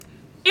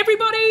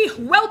Everybody,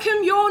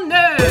 welcome your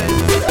nerds!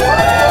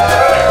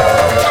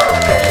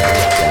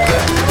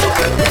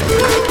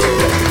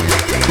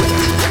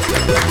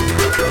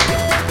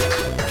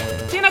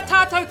 Tēnā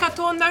tātou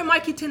katoa, mai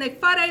ki tēnei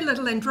whare,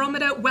 Little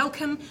Andromeda.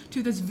 Welcome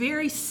to this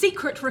very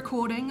secret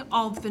recording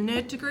of The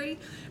Nerd Degree,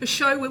 a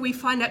show where we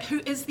find out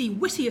who is the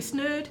wittiest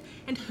nerd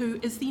and who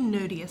is the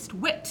nerdiest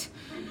wit.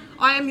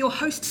 I am your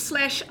host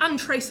 /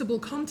 untraceable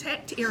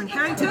contact, Erin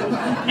Harrington,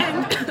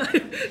 and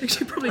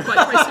actually probably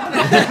quite traceable.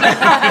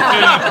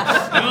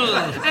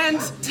 And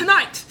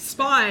tonight,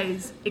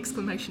 Spies! ! Pay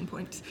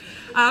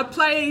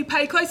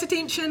close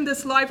attention.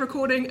 This live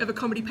recording of a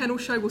comedy panel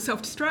show will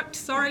self-destruct.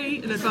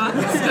 Sorry in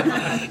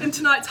advance. In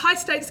tonight's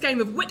high-stakes game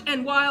of wit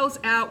and wiles,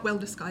 our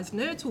well-disguised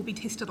nerds will be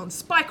tested on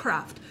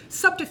spycraft,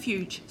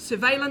 subterfuge,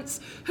 surveillance,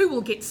 who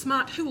will get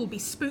smart, who will be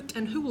spooked,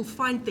 and who will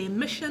find their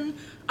mission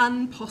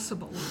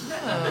unpossible.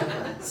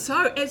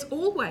 So, as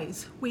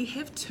always, we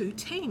have two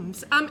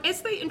teams.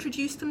 As they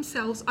introduce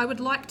themselves, I would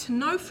like to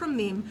know from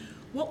them,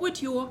 what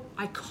would your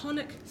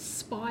iconic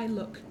spy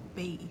look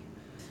be?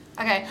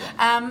 Okay,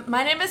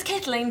 my name is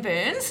Kathleen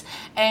Burns,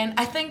 and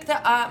I think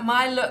that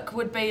my look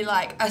would be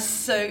like a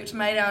suit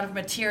made out of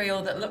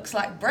material that looks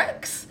like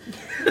bricks,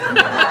 so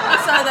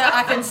that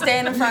I can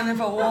stand in front of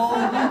a wall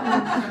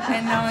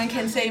and no one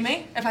can see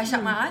me if I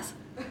shut my eyes,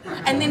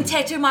 and then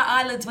tattoo my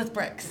eyelids with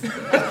bricks.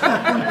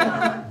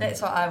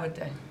 That's what I would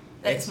do.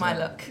 That's my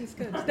look. That's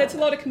good. That's a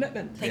lot of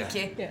commitment. Thank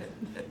you. Yeah.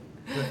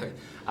 Perfect.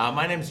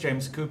 My name is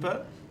James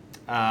Kupa.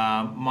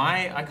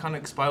 My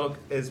iconic spy look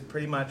is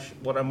pretty much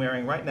what I'm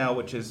wearing right now,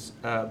 which is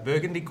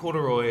burgundy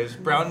corduroys,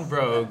 brown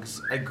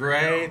brogues, a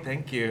grey,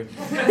 thank you,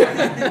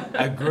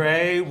 a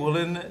grey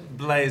woolen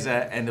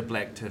blazer, and a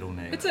black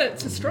turtleneck. It's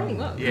a strong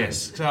look.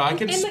 Yes, so I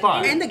can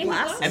spy. And the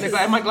glasses.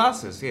 And my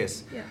glasses,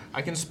 yes. Yeah.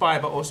 I can spy,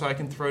 but also I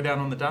can throw down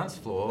on the dance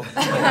floor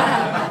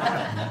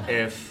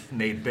if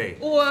need be.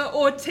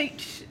 Or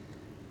teach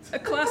a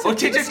class of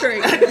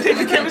chemistry. Teach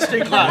a chemistry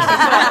class.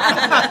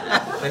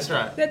 That's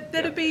right.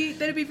 That'd be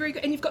very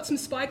good. And you've got some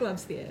spy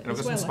gloves there. And I've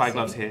got some spy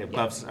gloves here.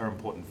 Gloves are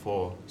important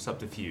for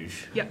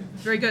subterfuge. Yeah,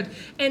 very good.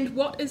 And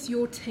what is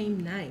your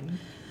team name?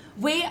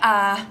 We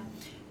are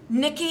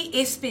Nikki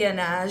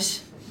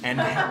Espionage.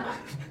 And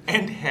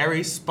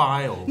Harry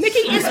Spiles.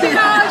 Nikki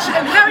Espionage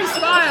and Harry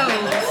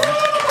Spiles.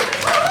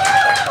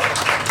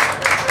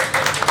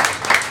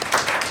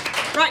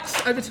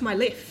 Right, over to my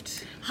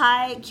left.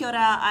 Hi, kia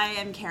ora, I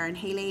am Karen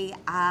Healey.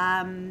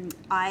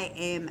 I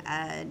am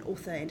an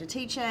author and a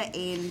teacher,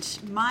 and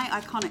my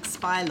iconic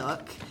spy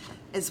look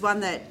is one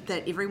that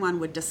everyone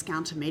would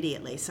discount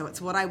immediately. So it's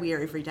what I wear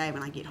every day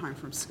when I get home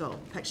from school.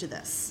 Picture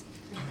this.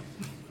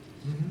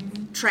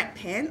 Track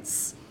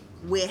pants,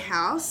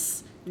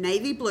 warehouse,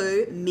 navy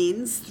blue,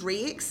 men's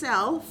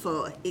 3XL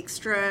for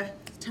extra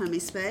tummy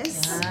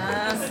space.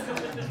 Yes.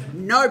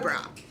 No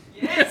bra.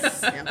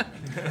 Yes. Yep.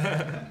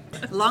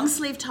 Long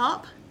sleeve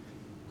top,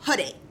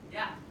 hoodie.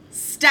 Yeah.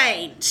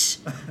 Stained.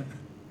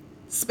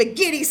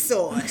 Spaghetti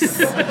sauce.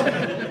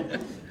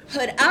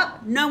 Hood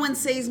up, no one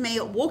sees me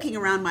walking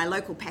around my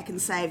local pack and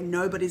save.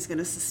 Nobody's going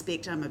to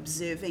suspect I'm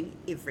observing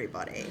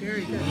everybody.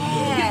 Very good.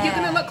 Yeah. You're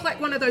going to look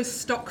like one of those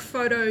stock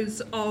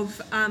photos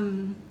of a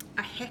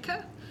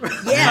hacker.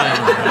 Yeah.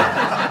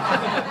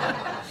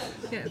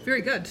 Yeah,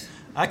 very good.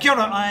 Kia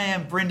ora, I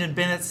am Brendon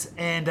Bennetts,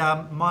 and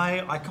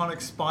my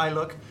iconic spy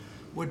look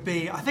would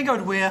be, I think I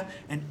would wear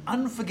an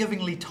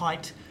unforgivingly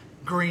tight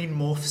green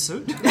morph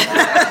suit.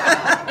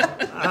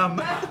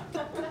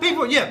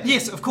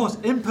 Yes, of course,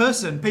 in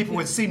person, people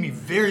would see me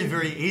very,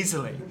 very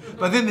easily.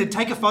 But then they'd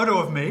take a photo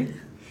of me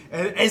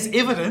as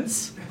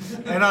evidence,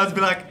 and I'd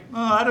be like,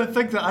 oh, I don't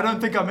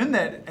think I'm in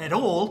that at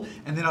all.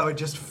 And then I would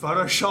just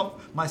Photoshop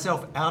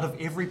myself out of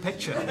every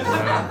picture.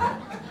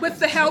 With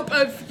the help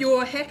of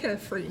your hacker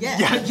friend. Yeah.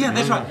 Yeah,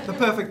 that's right. The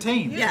perfect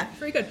team. Yeah.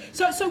 Very good.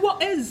 So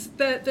what is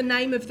the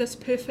name of this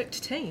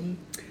perfect team?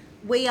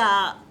 We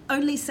are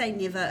Only Say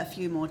Never a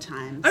Few More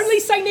Times. Only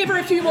say never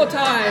a few more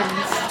times.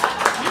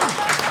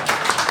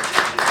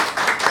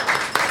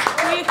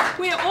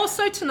 We are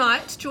also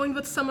tonight joined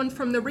with someone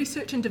from the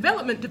Research and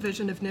Development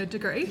Division of Nerd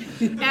Degree,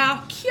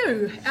 our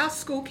Q, our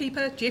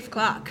schoolkeeper, Jeff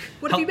Clark.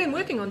 What have you been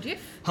working on, Jeff?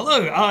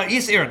 Hello,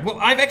 yes, Erin. Well,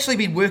 I've actually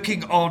been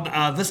working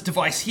on this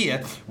device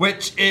here,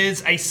 which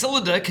is a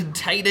cylinder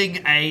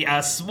containing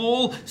a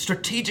small,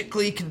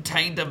 strategically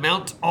contained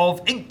amount of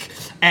ink.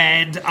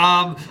 And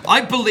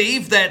I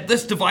believe that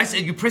this device,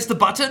 you press the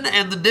button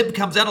and the nib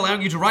comes out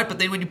allowing you to write, but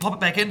then when you pop it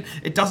back in,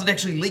 it doesn't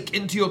actually leak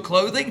into your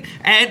clothing.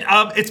 And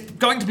it's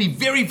going to be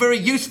very, very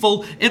useful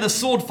in a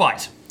sword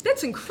fight.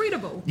 That's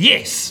incredible.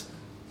 Yes,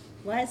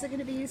 Why is it going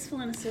to be useful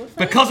in a sword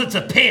fight? because it's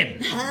a pen.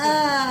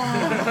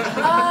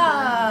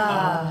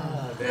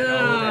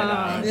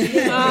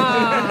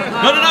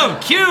 No,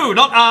 Q,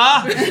 not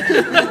R.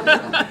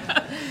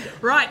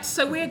 Right,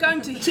 so we're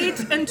going to head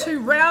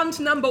into round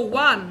number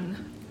 1.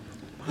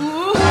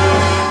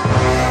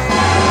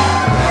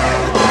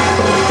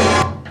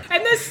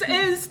 And this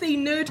is the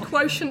Nerd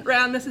Quotient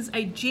round. This is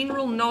a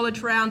general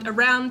knowledge round, a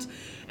round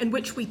in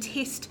which we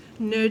test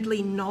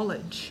nerdly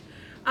knowledge.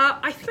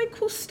 I think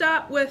we'll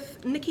start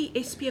with Nikki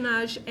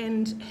Espionage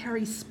and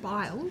Harry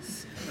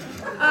Spies.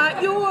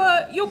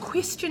 Your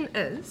question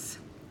is,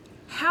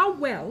 how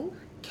well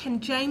can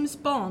James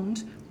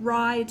Bond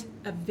ride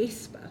a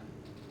Vespa?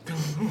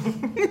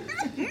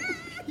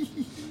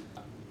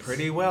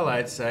 Pretty well,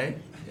 I'd say.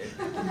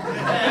 Do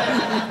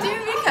you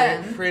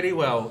reckon? Pretty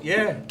well,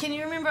 yeah. Can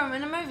you remember him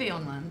in a movie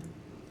on one?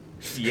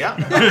 Yeah.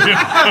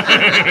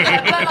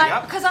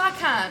 Because I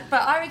can't,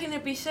 but I reckon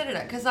it'd be shit at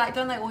it, because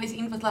don't they always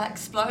end with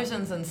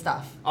explosions and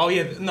stuff? Oh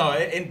yeah, no,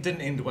 it didn't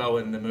end well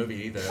in the movie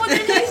either. Well, then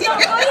he's not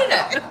good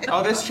at it.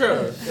 Oh, that's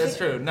true.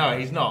 No,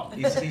 he's not.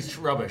 He's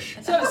rubbish.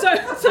 So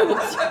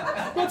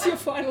what's your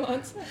final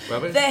answer?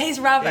 Rubbish? That he's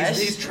rubbish.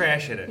 He's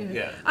trash at it,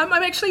 yeah. I'm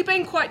actually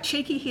being quite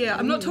cheeky here.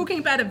 I'm not talking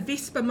about a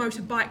Vespa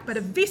motorbike, but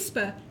a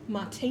Vespa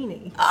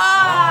martini.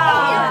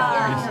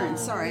 Erin,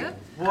 sorry.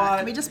 What?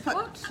 Can we just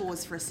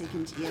pause for a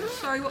second here?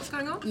 Sorry, what's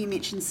going on? You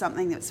mentioned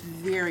something that's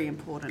very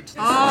important to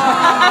this.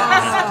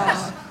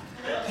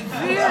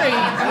 Very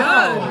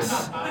good.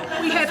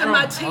 We have a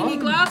martini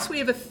glass. We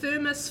have a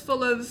thermos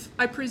full of,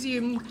 I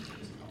presume,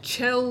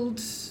 chilled.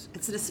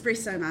 It's an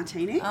espresso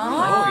martini.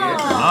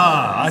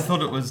 I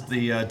thought it was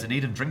the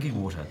Dunedin drinking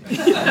water. Is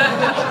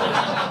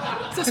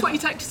this what you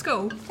take to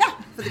school? Yeah,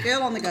 for the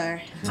girl on the go.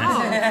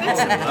 Lovely.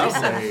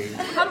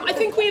 I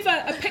think we have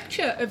a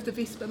picture of the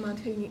Vespa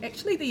Martini.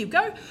 Actually, there you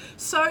go.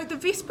 So the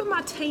Vespa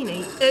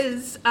Martini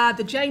is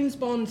the James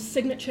Bond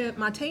signature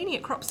martini.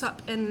 It crops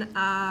up in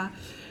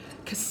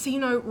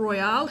Casino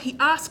Royale. He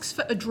asks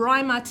for a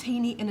dry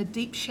martini in a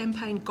deep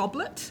champagne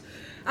goblet.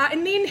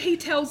 And then he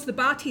tells the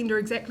bartender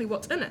exactly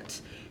what's in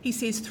it. He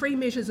says 3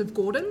 measures of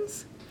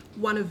Gordon's,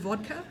 1 of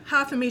vodka,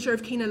 half a measure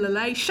of Quina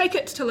Lillet, shake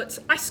it till it's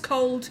ice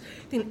cold,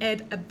 then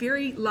add a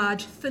very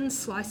large thin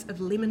slice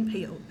of lemon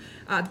peel.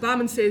 The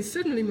barman says,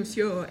 certainly,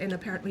 monsieur, and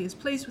apparently is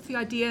pleased with the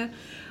idea.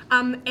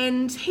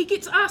 And he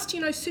gets asked,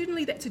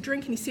 certainly that's a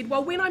drink, and he said,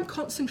 well, when I'm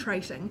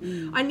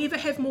concentrating, I never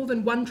have more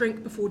than 1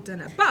 drink before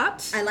dinner,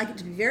 but... I like it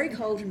to be very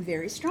cold and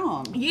very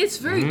strong. Yes,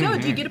 very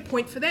good. You get a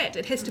point for that.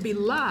 It has to be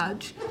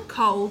large,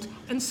 cold,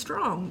 and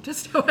strong,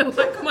 just how I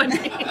like my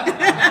men.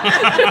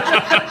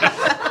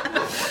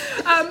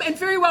 And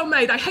very well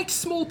made. I hate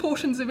small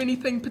portions of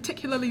anything,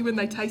 particularly when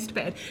they taste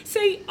bad.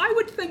 See, I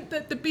would think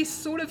that the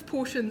best sort of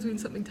portions when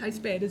something tastes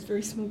bad is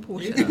very small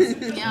portions.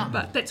 Yeah.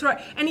 But that's right.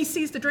 And he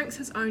says the drink's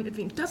his own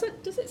adventure. Does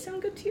it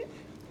sound good to you?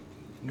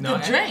 No,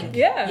 The drink?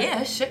 Yeah.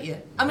 Yeah, shit, yeah.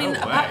 I mean, No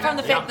apart way. from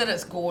the fact that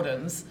it's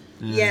Gordon's,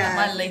 Yeah.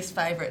 my least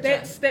favourite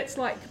gin. That's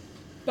like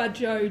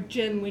Budjo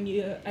gin when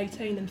you're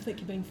 18 and think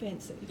you're being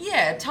fancy.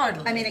 Yeah,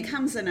 totally. I mean, it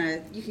comes in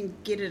you can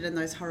get it in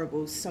those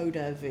horrible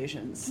soda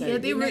versions. So Yeah,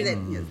 they're really-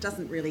 it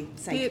doesn't really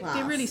say class.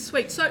 They're really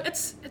sweet. So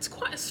it's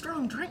quite a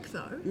strong drink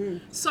though.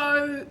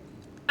 So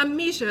a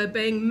measure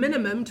being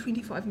minimum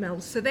 25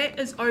 mils. So that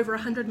is over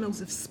 100 mils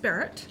of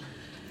spirit.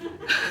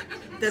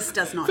 This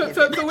does not For have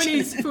that when much.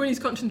 he's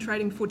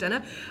concentrating for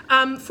dinner.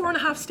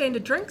 4.5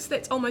 standard drinks,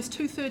 that's almost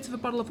 2/3 of a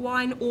bottle of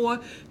wine, or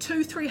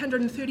 2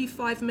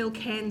 335ml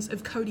cans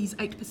of Cody's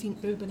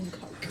 8% bourbon and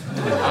coke.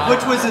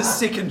 Which was his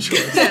second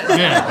choice.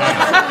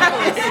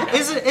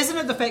 Isn't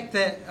it the fact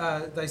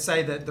that they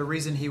say that the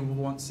reason he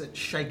wants it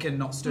shaken,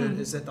 not stirred,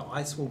 is that the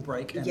ice will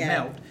break and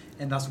melt,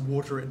 and thus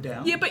water it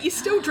down? Yeah, but you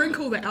still drink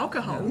all the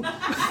alcohol.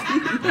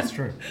 That's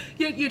true.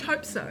 You'd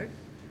hope so.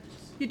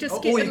 You just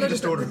Or get you a can little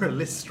just bit- order a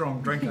less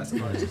strong drink, I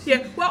suppose.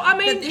 Yeah, well, I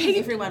mean, But then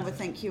everyone would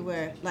think you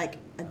were like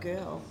a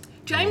girl.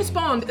 James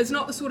Bond is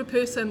not the sort of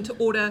person to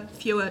order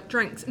fewer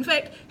drinks. In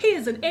fact, he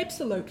is an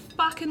absolute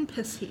fucking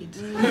pisshead.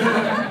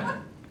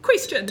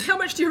 Question, how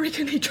much do you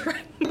reckon he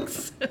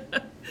drinks?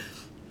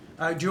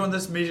 Do you want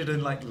this measured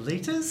in like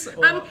litres?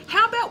 Or?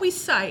 How about we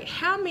say,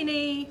 how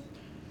many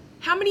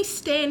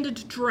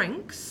standard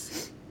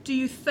drinks do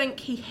you think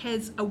he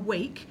has a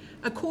week?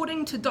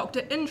 According to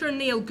Dr. Indra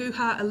Neil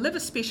Guha, a liver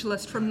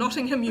specialist from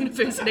Nottingham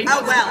University.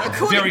 Oh well,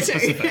 according Very to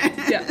specific.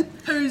 Yeah,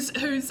 whose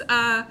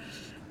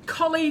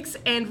colleagues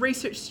and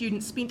research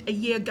students spent a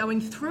year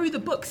going through the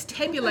books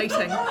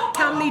tabulating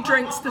how many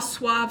drinks the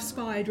suave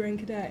spy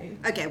drank a day.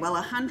 Okay, well,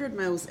 100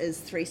 mils is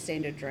 3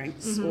 standard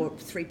drinks, or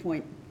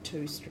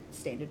 3.2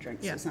 standard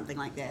drinks, Yeah. or something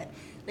like that.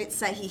 Let's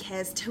say he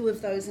has 2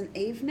 of those an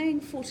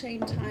evening. 14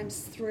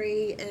 times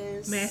 3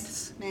 is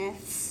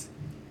Maths.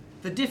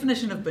 The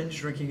definition of binge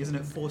drinking, isn't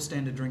it 4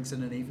 standard drinks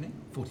in an evening?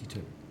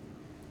 42.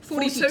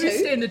 42 42?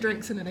 standard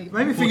drinks in an evening.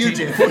 Maybe for you,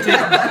 Jeff.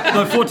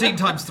 14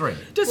 times 3.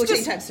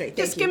 14 times 3, thank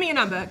Just you. give me a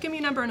number. Give me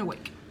a number in a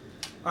week.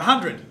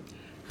 100.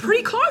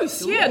 Pretty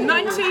close, yeah.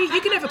 90, you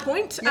can have a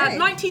point. Yay.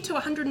 90 to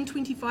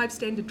 125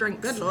 standard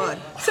drinks. Good lord.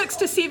 6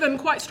 to 7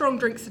 quite strong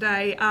drinks a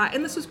day.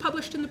 And this was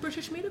published in the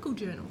British Medical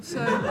Journal. So,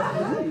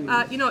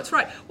 it's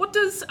right. What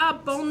does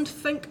Bond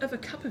think of a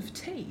cup of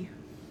tea?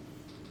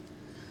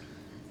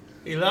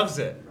 He loves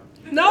it.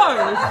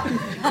 No,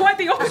 quite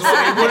the What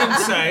opposite. he wouldn't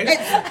say.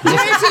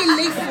 It's dirty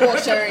leaf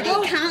water and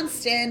he can't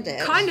stand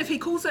it. Kind of, he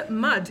calls it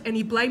mud and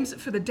he blames it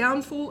for the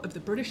downfall of the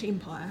British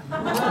Empire.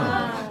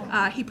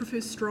 He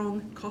prefers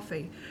strong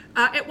coffee.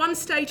 At one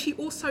stage, he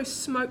also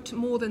smoked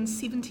more than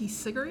 70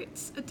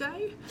 cigarettes a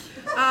day.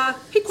 So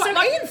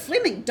Ian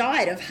Fleming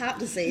died of heart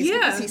disease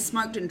because he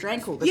smoked and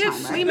drank all the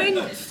time,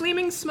 right?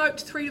 Fleming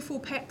smoked 3 to 4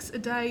 packs a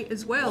day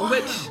as well,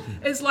 which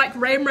is like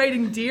ram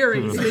raiding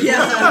dairies.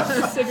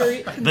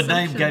 Cigarette The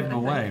name gave him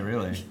away,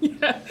 really.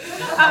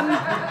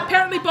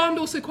 Apparently Bond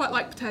also quite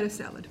liked potato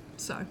salad.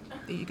 So,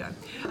 there you go.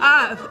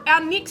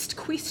 Our next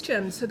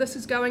question, so this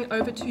is going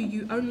over to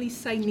You Only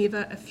Say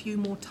Never a few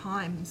more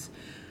times.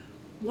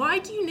 Why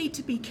do you need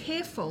to be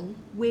careful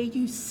where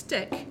you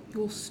stick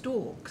your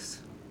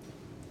stalks?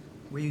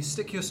 Where you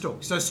stick your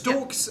stalks. So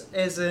stalks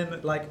as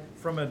in like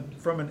from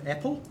an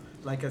apple?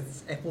 Like an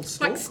apple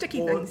stalk? Like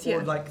sticky things, yeah.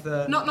 Or like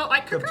the... Not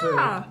like the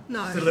caca,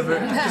 no.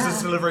 Because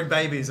it's delivering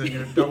babies and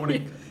you don't want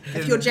to...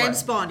 If you're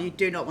James Bond, you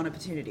do not want a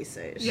paternity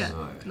suit. Yeah,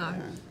 no.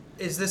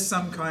 Is this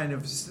some kind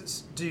of...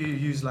 Do you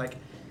use like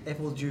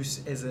apple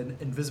juice as an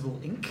invisible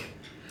ink?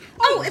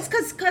 Oh, it's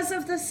because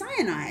of the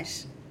cyanide.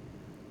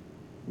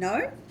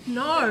 No?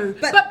 No,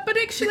 but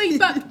actually,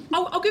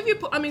 I'll give you.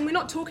 I mean, we're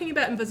not talking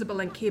about invisible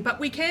ink here,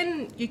 but you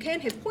can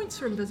have points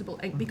for invisible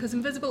ink because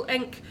invisible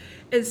ink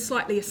is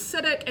slightly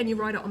acidic, and you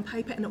write it on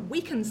paper, and it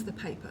weakens the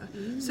paper.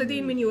 So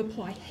then, when you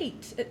apply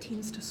heat, it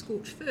tends to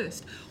scorch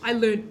first. I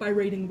learnt by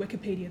reading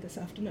Wikipedia this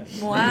afternoon.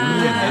 Wow.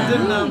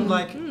 And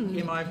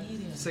didn't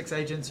MI6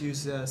 agents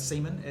use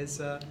semen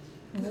as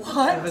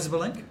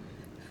invisible ink?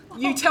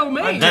 You tell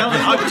me. I'm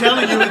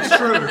telling you it's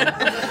true.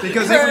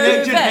 Because every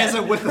agent has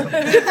it with them.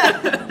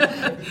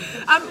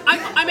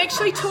 I'm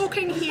actually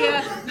talking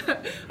here.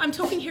 I'm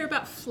talking here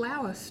about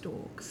flower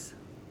stalks.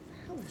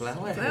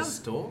 Flower has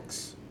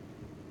stalks?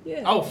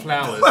 Yeah. Oh,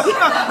 flowers.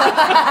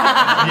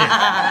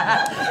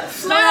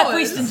 Flowers.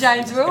 Question,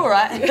 James. We're all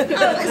right.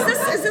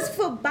 Is this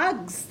for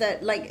bugs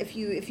that like if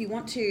you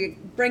want to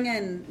bring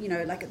in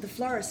like the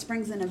florist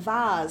brings in a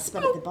vase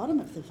but at the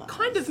bottom of the vase?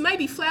 Kind of.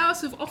 Maybe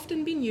flowers have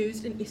often been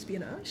used in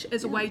espionage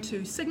as a way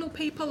to signal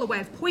people, a way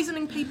of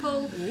poisoning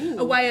people,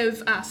 a way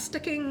of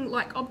sticking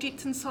like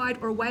objects inside,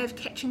 or a way of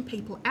catching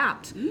people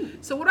out.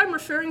 So what I'm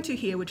referring to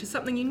here, which is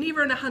something you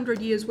never in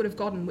 100 years would have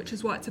gotten, which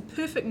is why it's a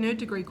perfect nerd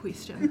degree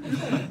question,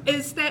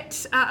 is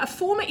that a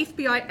former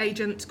FBI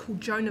agent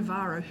called Joe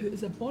Navarro, who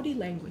is a body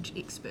language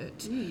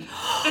expert,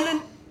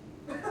 and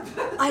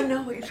I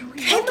know what you're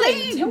talking about.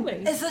 Kathleen, tell me.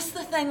 Is this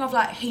the thing of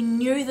like he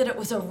knew that it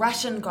was a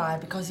Russian guy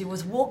because he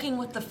was walking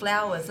with the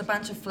flowers, a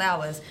bunch of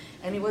flowers,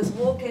 and he was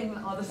walking,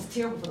 this is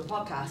terrible for the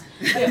podcast,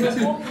 but he was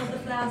walking with the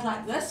flowers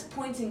like this,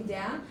 pointing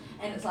down,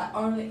 and it's like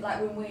only like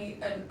when we,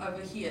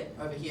 over here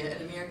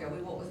in America,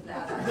 we walk with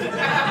flowers like this.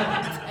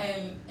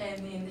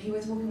 and then he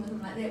was walking with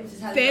them like that, which is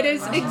how That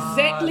is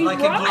exactly like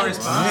right. Inglourious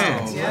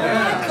Basterds. Oh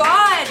my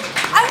God!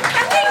 I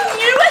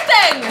knew a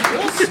thing!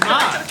 You're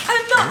smart.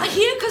 I'm not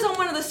here because I'm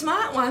one of the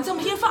smart ones. I'm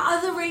here for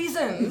other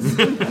reasons.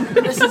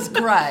 This is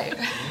great.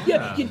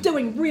 Yeah, you're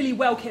doing really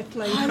well,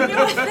 Kathleen. I knew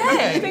a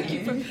thing. Thank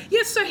you.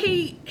 Yeah, so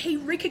he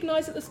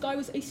recognised that this guy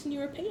was Eastern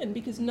European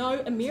because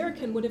no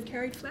American would have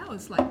carried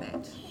flowers like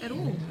that at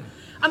all.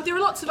 There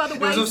are lots of other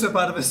It ways. was also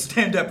part of a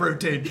stand-up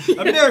routine.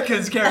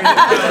 Americans carry their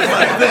flowers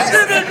like this.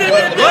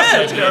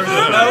 Russians carry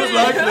their flowers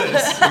like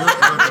this.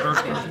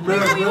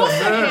 We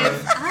also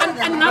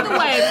have another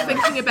way of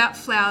thinking about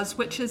flowers,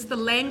 which is the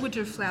language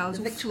of flowers,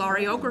 or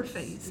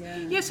floriographies.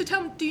 Yeah, so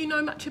tell me, do you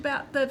know much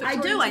about the Victorian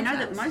I do. I know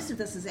flowers? that most of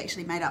this is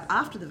actually made up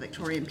after the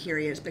Victorian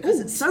period because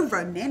it's so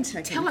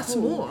romantic. Tell and us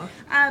cool. more.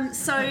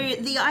 So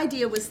the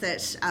idea was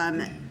that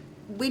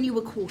when you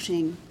were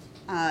courting,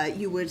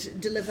 you would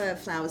deliver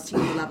flowers to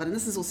your beloved, and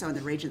this is also in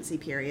the Regency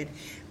period.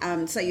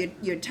 So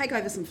you'd take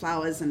over some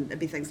flowers, and it'd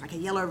be things like a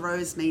yellow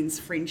rose means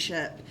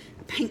friendship,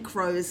 a pink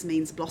rose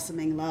means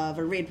blossoming love,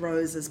 a red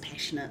rose is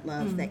passionate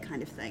love, that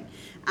kind of thing.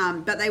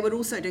 But they would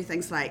also do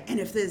things like, and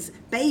if there's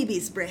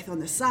baby's breath on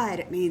the side,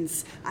 it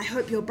means I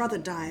hope your brother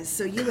dies,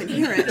 so you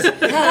inherit. This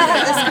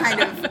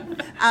kind of.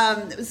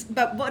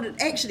 But what it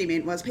actually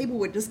meant was people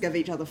would just give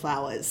each other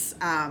flowers,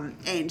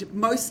 and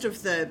most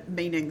of the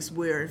meanings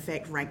were in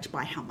fact ranked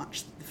by how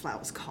much the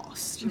flowers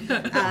cost.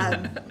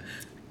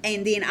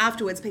 And then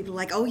afterwards, people are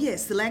like, oh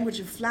yes, the language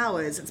of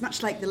flowers. It's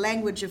much like the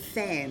language of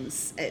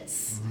fans.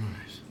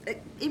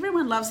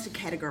 Everyone loves to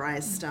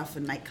categorise stuff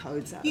and make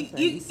codes out of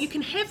things. You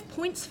can have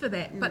points for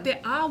that, but there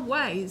are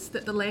ways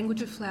that the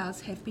language of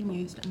flowers have been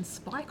used in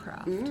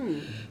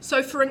spycraft.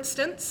 So, for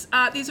instance,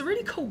 there's a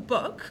really cool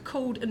book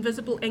called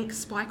Invisible Ink,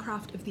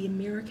 Spycraft of the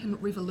American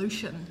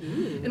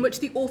Revolution, in which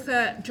the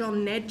author,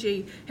 John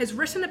Nadji, has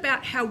written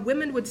about how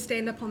women would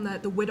stand up on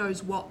the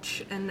Widow's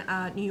Watch in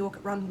New York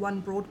at Run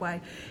 1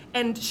 Broadway,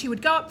 and she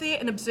would go up there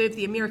and observe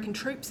the American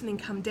troops and then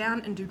come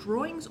down and do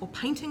drawings or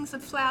paintings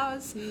of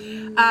flowers.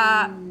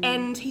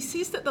 And he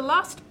says that the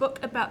last book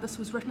about this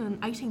was written in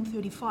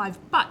 1835,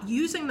 but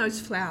using those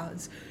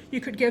flowers, you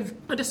could give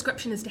a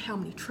description as to how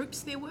many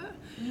troops there were,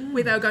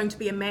 where they were going to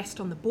be amassed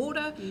on the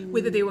border,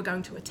 whether they were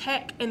going to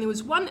attack. And there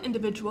was one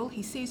individual,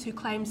 he says, who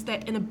claims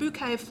that in a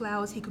bouquet of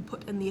flowers he could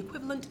put in the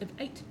equivalent of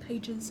 8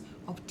 pages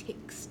of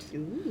text.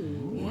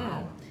 Ooh.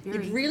 Yeah.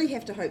 You'd really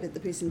have to hope that the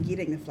person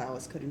getting the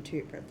flowers could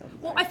interpret them.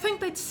 Well, I think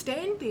they'd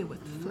stand there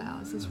with the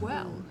flowers as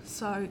well.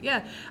 So,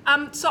 yeah.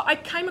 So I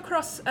came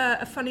across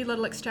a funny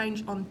little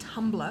exchange on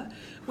Tumblr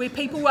where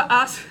people were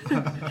asked...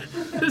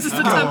 This is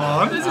the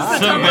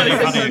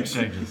Tumblr. Funny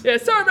exchanges. Yeah,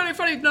 sorry about it,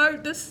 funny. No,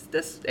 this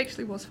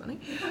actually was funny.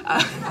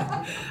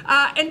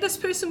 And this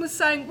person was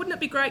saying, wouldn't it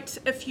be great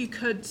if you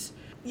could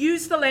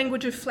use the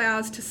language of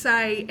flowers to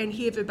say, and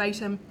hear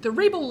verbatim, the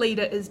rebel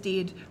leader is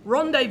dead,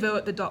 rendezvous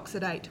at the docks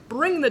at 8,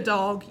 bring the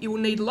dog, you will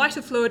need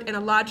lighter fluid and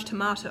a large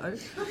tomato.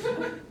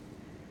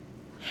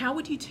 How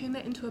would you turn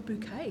that into a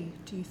bouquet,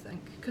 do you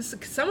think? Because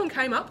someone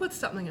came up with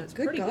something and it's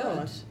Good pretty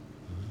God.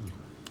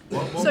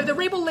 good. So the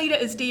rebel leader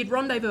is dead,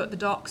 rendezvous at the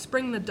docks,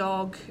 bring the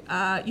dog,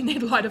 you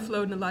need lighter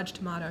fluid and a large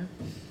tomato.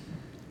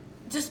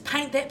 Just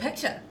paint that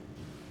picture.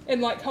 And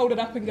like hold it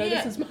up and go,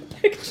 Yeah. this is my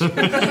picture.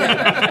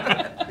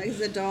 He's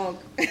a dog.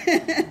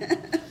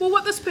 Well,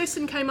 what this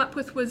person came up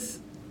with was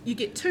you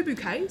get 2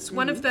 bouquets.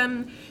 One of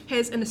them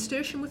has a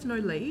nasturtium with no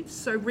leaves.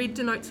 So red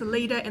denotes a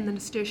leader and the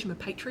nasturtium a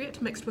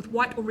patriot, mixed with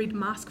white or red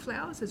mask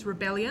flowers as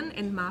rebellion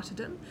and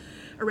martyrdom.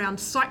 Around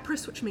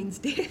cypress, which means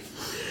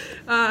death.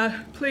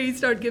 Please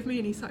don't give me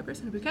any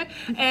cypress in a bouquet.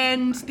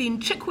 And then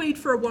chickweed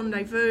for a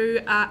rendezvous,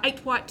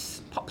 8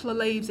 white poplar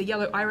leaves, a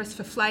yellow iris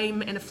for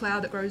flame, and a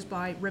flower that grows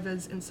by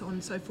rivers, and so on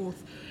and so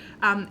forth.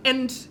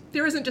 And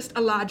there isn't just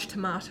a large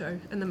tomato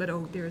in the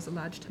middle, there is a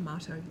large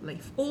tomato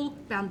leaf, all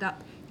bound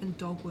up in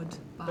dogwood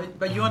bark.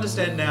 But you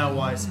understand now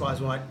why Spies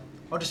were like,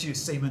 I'll just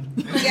use semen.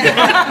 Didn't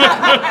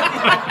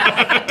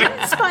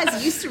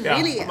Spies used to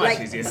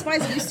really,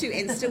 Spies used to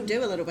and still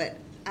do a little bit,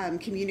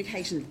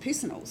 communication with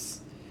personals.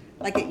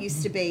 Like it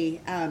used to be,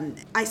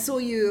 I saw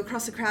you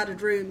across a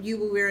crowded room, you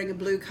were wearing a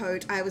blue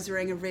coat, I was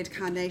wearing a red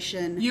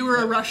carnation. You were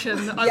a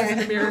Russian, I was an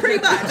American.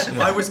 Pretty much.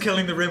 I was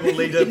killing the rebel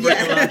leader, bring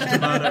a large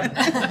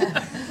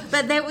tomato.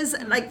 But that was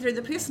like through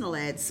the personal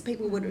ads,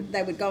 people would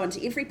go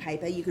into every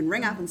paper. You can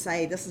ring up and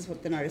say, this is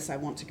what the notice I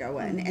want to go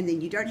in, and then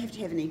you don't have to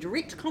have any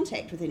direct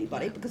contact with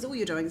anybody because all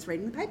you're doing is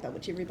reading the paper,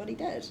 which everybody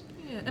did.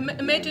 Yeah.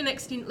 Imagine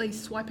accidentally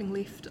swiping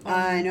left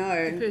on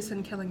the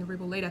person killing the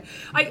rebel leader.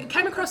 I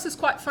came across this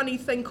quite funny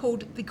thing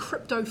called the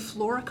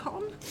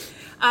Cryptofloricon,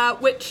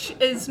 which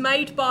is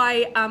made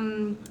by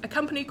a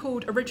company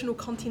called Original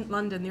Content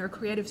London. They're a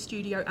creative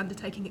studio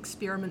undertaking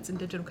experiments in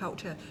digital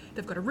culture.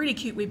 They've got a really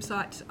cute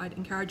website. I'd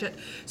encourage it.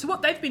 So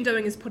what they've been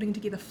doing is putting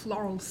together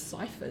floral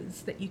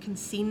ciphers that you can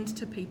send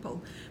to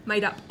people,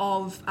 made up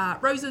of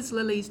roses,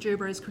 lilies,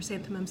 gerberas,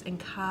 chrysanthemums, and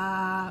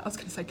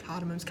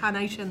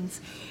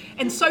carnations.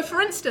 And so,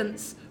 for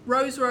instance,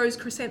 rose,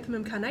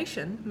 chrysanthemum,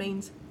 carnation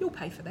means you'll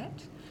pay for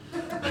that.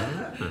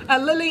 A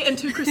lily and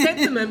 2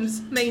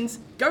 chrysanthemums means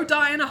go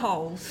die in a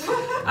hole.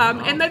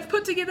 And they've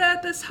put together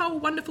this whole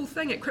wonderful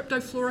thing at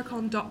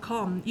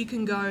cryptofloricon.com. You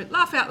can go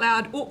laugh out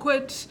loud,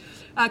 awkward,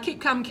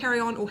 keep calm, carry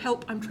on, or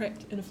help, I'm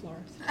trapped in a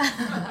florist.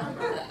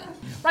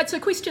 Right, so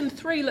question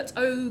 3, let's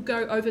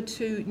go over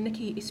to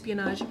Nikki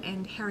Espionage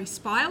and Harry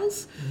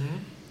Spiles.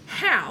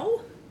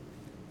 How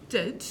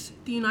did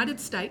the United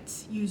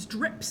States use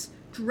drips,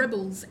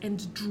 dribbles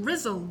and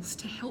drizzles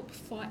to help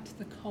fight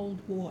the Cold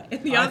War?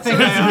 And the answer is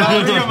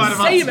not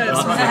semen. The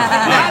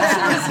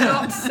answer is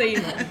not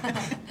semen.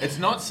 It's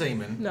not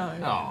semen? No.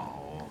 Oh.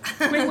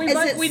 Is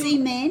it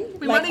semen?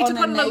 We might need to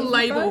put a little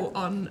label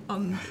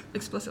on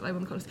explicit label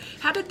on the contest.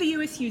 How did the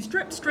US use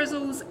drips,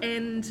 drizzles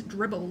and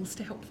dribbles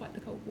to help fight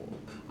the Cold War?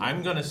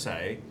 I'm going to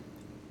say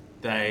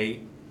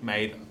they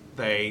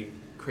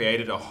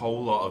created a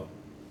whole lot of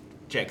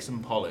Jackson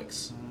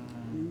Pollocks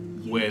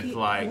with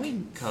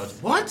like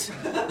codes. What?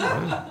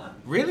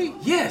 Really?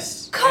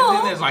 Yes. Cool. And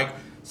then there's like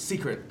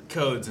secret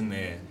codes in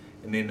there,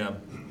 and then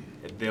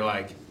they're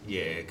like,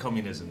 yeah,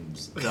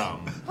 communism's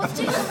dumb. What's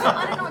Jackson?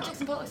 I don't know what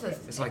Jackson Pollock is.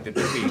 It's like the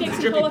drippy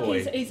Jackson Pollock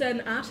boy. he's an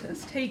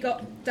artist. He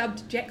got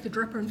dubbed Jack the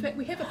Dripper. In fact,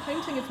 we have a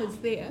painting of his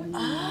there.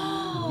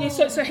 Oh. Yeah,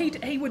 so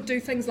he would do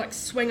things like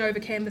swing over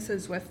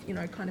canvases with,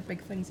 kind of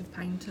big things of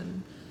paint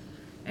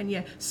and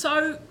yeah.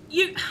 So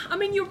you're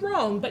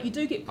wrong, but you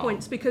do get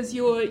points because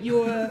you're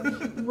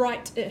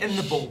right-ish. In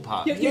the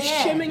ballpark. You're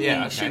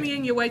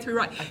shimmying your way through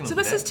right. So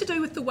this is to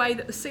do with the way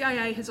that the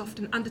CIA has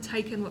often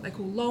undertaken what they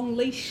call long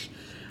leash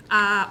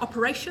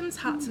operations,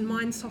 hearts and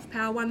minds, soft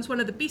power ones. One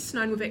of the best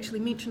known we've actually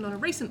mentioned on a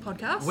recent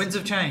podcast. Winds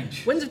of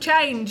Change.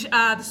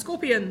 The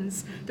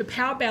Scorpions, the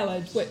Power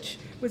Ballad, which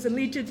was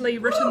allegedly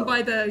written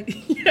by the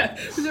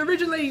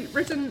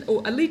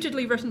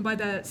allegedly written by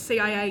the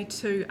CIA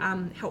to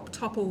help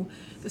topple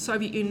the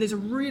Soviet Union. There's a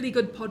really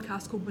good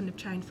podcast called Wind of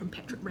Change from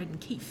Patrick Radden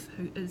Keefe,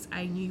 who is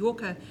a New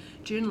Yorker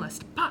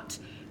journalist. But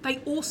they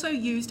also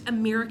used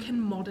American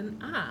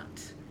modern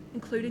art,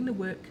 including the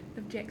work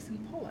of Jackson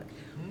Pollock.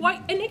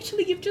 Why? And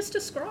actually, you've just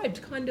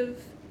described kind of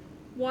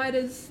why it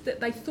is that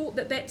they thought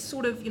that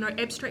sort of,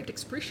 abstract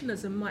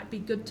expressionism might be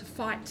good to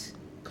fight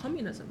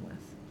communism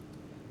with.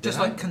 Just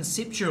like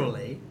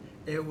conceptually,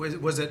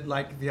 was it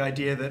like the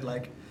idea that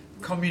like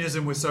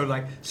communism was so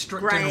like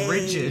strict and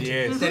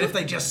rigid that if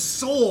they just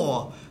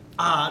saw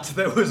art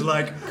that was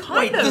like,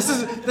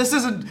 this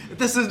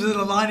isn't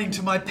aligning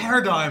to my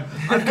paradigm,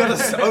 I've got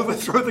to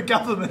overthrow the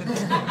government.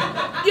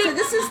 So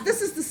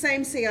this is the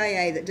same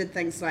CIA that did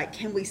things like,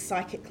 can we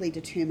psychically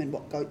determine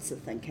what goats are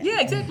thinking?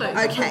 Yeah, exactly.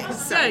 Okay,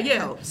 so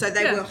cool. So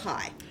they were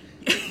high.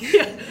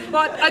 Yeah,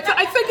 well,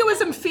 I think it was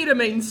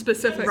amphetamine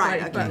specifically.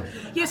 Right, okay.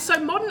 But, so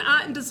modern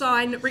art and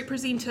design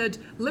represented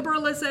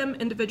liberalism,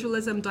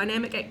 individualism,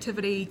 dynamic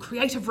activity,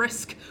 creative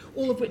risk,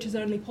 all of which is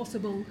only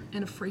possible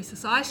in a free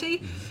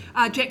society.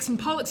 Jackson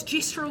Pollock's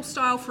gestural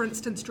style, for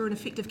instance, drew an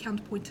effective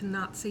counterpoint to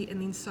Nazi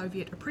and then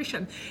Soviet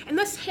oppression. And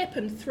this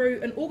happened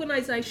through an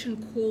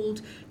organisation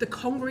called the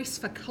Congress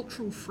for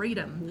Cultural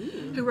Freedom,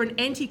 who were an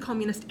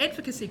anti-communist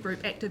advocacy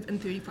group active in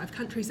 35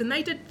 countries. And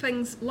they did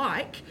things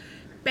like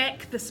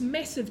back this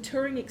massive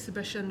touring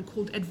exhibition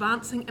called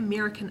Advancing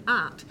American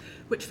Art,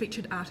 which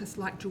featured artists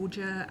like George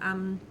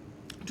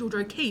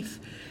O'Keeffe.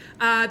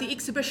 The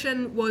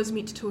exhibition was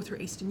meant to tour through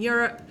Eastern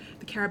Europe,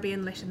 the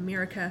Caribbean, Latin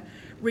America,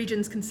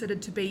 regions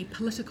considered to be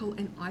political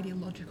and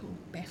ideological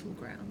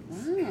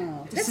battlegrounds.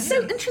 Wow. That's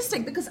so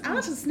interesting because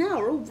artists now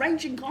are all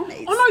raging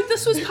commies. Oh no,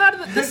 this was part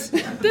of it.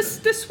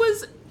 This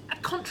was a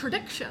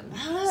contradiction.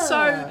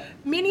 So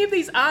many of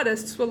these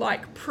artists were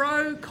like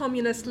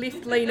pro-communist,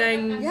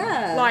 left-leaning,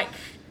 like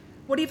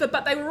whatever,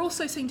 but they were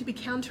also seen to be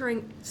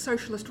countering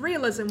socialist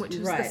realism, which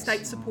is the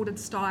state-supported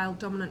style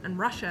dominant in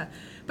Russia.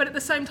 But at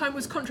the same time, it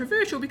was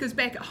controversial because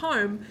back at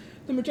home,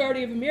 the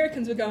majority of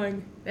Americans were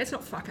going, "That's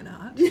not fucking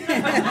art.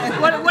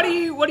 what are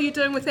you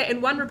doing with that?"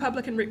 And one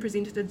Republican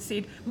representative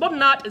said,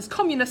 "Modern art is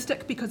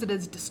communistic because it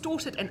is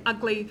distorted and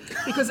ugly,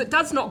 because it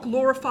does not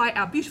glorify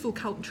our beautiful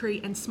country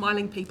and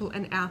smiling people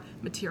and our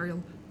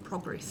material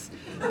progress."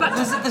 But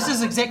this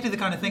is exactly the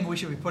kind of thing we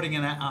should be putting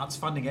in our arts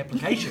funding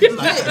applications.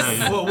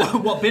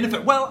 What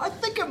benefit? Well, I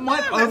think it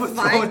might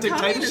overthrow a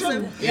dictatorship. I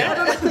don't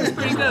know, it's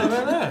pretty good. I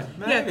don't know.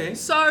 Maybe. Yeah.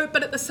 So,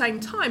 but at the same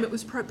time, it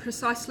was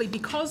precisely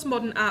because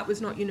modern art was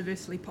not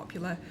universally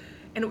popular,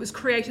 and it was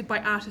created by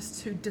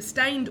artists who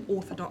disdained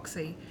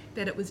orthodoxy,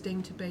 that it was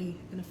deemed to be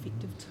an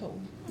effective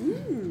tool.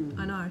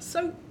 I know.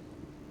 So,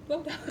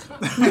 well done.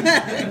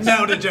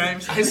 Nailed it,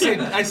 James. I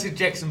said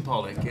Jackson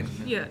Pollock.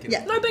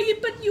 No,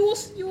 but you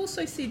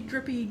also said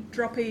drippy,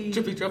 Drippy.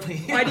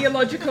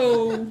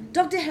 ideological.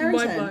 Dr.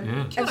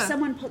 Harrington, Yeah. if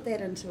someone put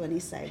that into an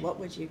essay, what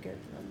would you give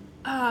them?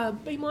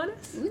 B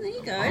minus. Ooh, there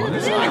you go.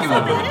 I give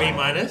a B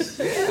minus.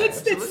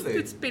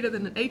 It's better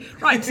than an E.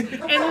 Right.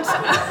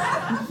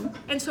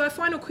 And so our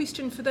final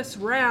question for this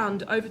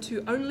round, over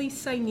to only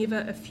say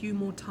never a few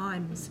more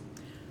times.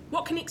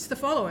 What connects the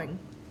following?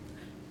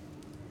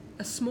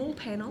 A small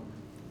panel,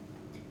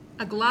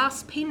 a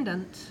glass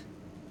pendant,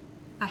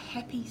 a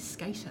happy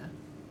skater.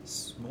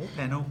 Small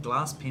panel,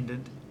 glass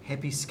pendant,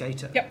 happy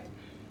skater. Yep.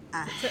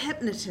 A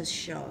hypnotist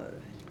show.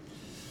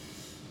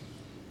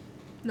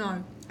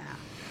 No.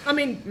 I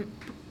mean,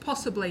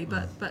 possibly,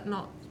 but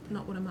not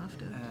what I'm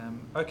after.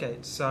 Okay,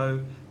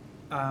 so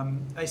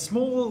a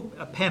small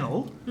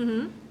panel,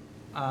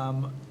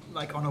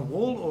 like on a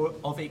wall or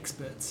of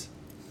experts.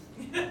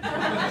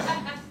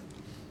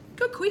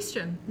 Good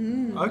question.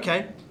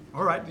 Okay.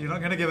 All right, you're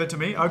not going to give it to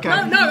me.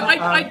 Okay. No,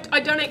 I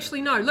don't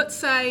actually know. Let's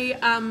say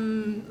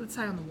on the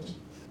wall.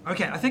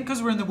 Okay, I think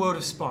because we're in the world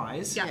of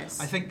spies, Yes.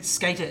 I think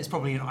skater is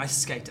probably an ice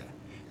skater,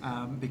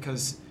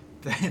 because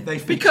they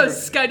feature...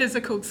 Because skaters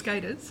are called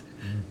skaters.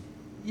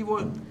 You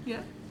would...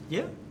 Yeah.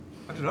 Yeah?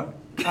 I don't know.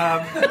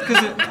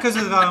 Because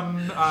of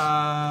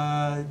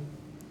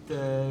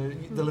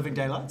the Living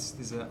Daylights.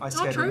 There's an ice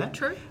skater in that.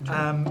 True.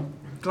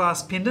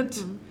 Glass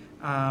pendant.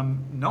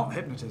 Not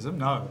hypnotism,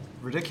 no.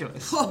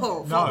 Ridiculous.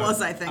 Oh, no. what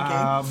was I thinking?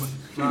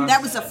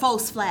 That was a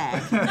false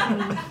flag.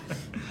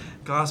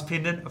 Glass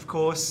pendant, of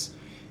course,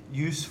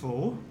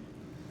 useful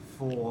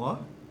for...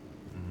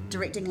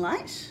 Directing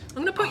light?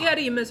 I'm going to put you out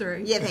of your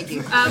misery. Yeah, thank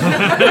you.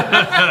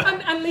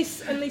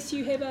 Unless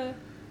you have a...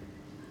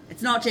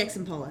 It's not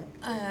Jackson Pollock.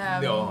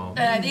 No.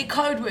 They're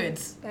code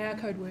words. They are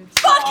code words.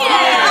 Fuck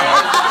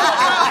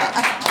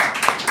yeah!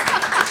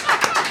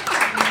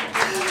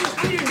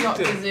 We do not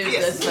deserve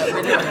this, but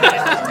we do.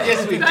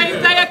 Yes, we do.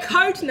 They are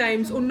code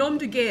names or nom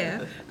de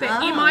guerre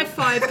that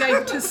MI5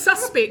 gave to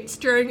suspects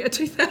during a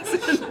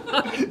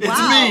 2009 It's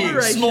me,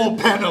 operation. small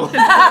panel.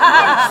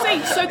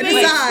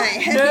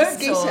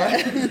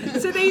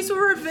 So these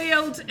were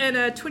revealed in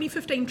a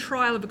 2015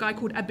 trial of a guy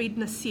called Abed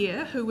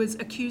Nasser, who was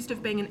accused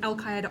of being an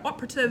Al-Qaeda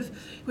operative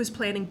who was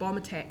planning bomb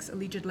attacks,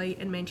 allegedly,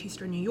 in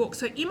Manchester and New York.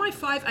 So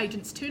MI5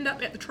 agents turned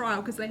up at the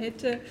trial because they had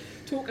to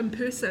talk in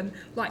person,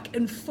 like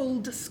in full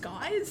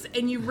disguise,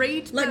 and you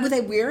read... Were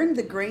they wearing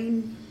the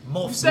green...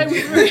 Morphs.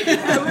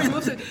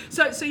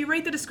 So you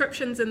read the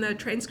descriptions in the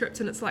transcripts,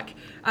 and it's like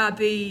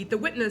the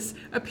witness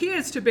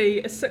appears to be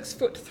a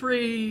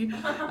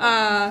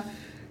 6'3",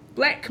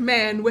 black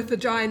man with a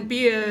giant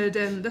beard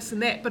and this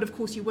and that, but of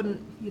course you'd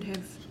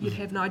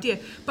have no idea.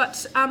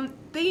 But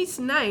these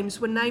names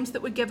were names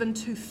that were given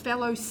to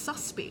fellow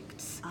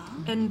suspects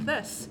in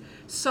this.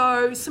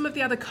 So some of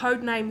the other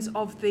code names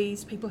of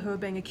these people who are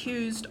being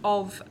accused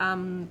of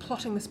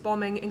plotting this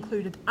bombing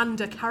included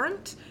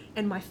Undercurrent,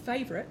 and my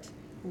favourite,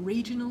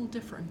 Regional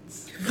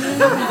Difference.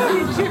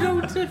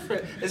 Regional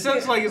difference. It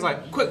sounds like it's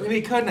like, quick, we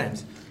need code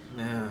names.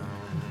 No.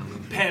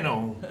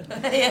 Panel.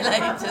 Okay,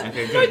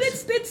 No,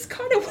 that's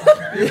kind of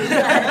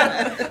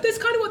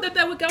what that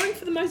they were going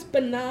for, the most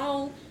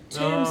banal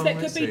terms that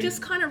could be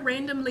just kind of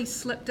randomly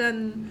slipped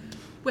in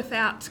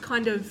without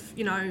kind of,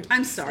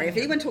 I'm sorry, if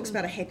anyone talks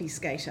about a happy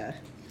skater,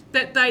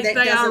 that they that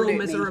are doesn't all hurt me.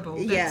 miserable.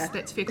 Yeah.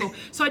 That's fair call.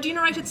 So I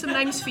generated some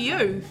names for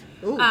you.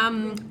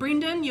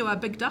 Brendon, you are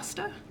Big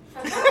Duster.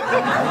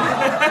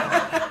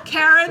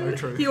 Karen,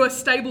 you are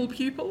Stable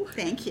Pupil.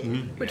 thank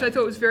you. Which I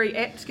thought was very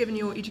apt given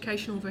your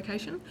educational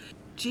vocation.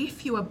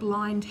 Jeff, you are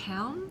Blind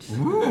Hound.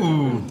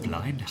 Ooh,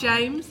 blind.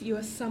 James, you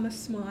are Summer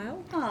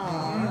Smile.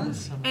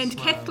 Aww. And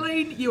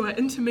Kathleen, you are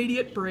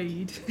Intermediate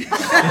Breed.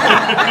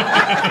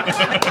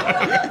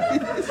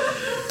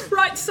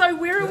 Right, so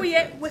where are we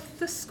at with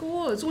the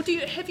scores? Or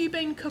have you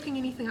been cooking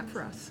anything up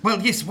for us? Well,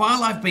 yes.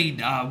 While I've been,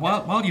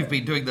 while you've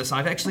been doing this,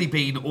 I've actually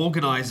been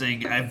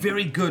organising a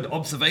very good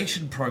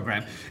observation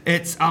program.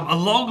 It's a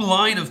long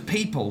line of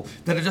people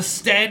that are just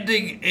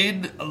standing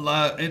in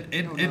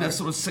a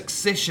sort of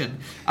succession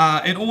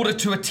in order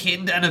to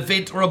attend an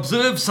event or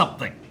observe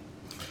something.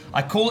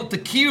 I call it the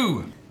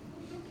queue.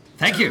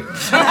 Thank you.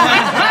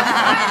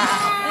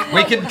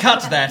 We can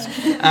cut that.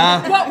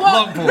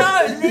 Long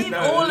pause. No, leave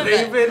all of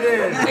it. Leave it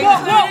in.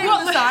 Including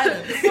the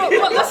silence.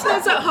 What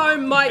listeners at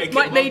home might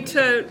need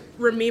to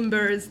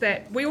remember is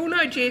that we all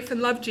know Jeff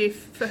and love Jeff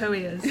for who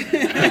he is.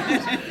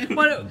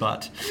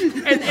 But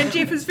And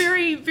Jeff is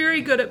very,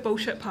 very good at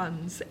bullshit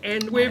puns,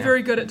 and we're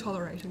very good at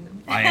tolerating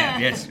them. I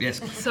am. Yes.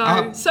 So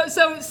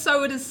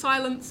it is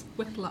silence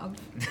with love.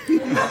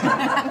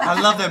 I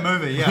love that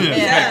movie. Yeah.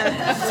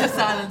 Yeah. To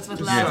silence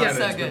with love. Yeah.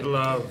 So good.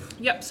 Love.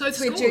 Yep. So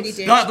Sweet scores. Judy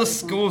Dench. The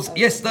scores.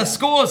 Yes, the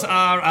scores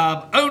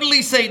are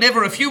Only Say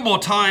Never a Few More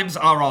Times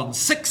are on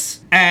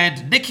 6,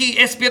 and Nikki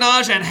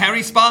Espionage and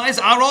Harry Spies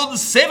are on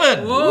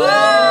 7. Whoa.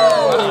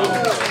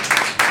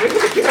 Where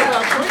did we get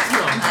our points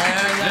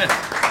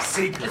from?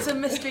 Secret. It's a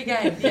mystery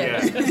game.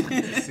 Yeah.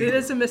 It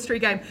is a mystery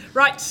game.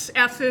 Right,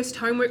 our first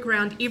homework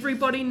round.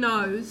 Everybody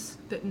knows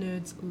that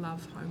nerds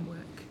love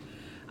homework.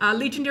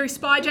 Legendary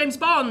spy James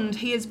Bond.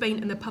 He has been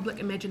in the public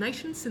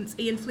imagination since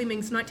Ian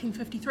Fleming's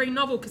 1953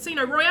 novel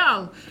Casino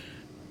Royale.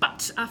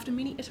 But after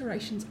many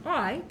iterations,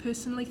 I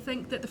personally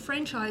think that the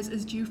franchise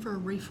is due for a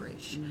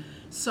refresh.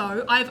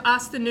 So I've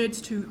asked the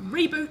nerds to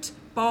reboot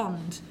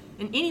Bond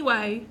in any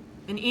way,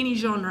 in any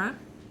genre,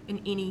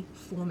 in any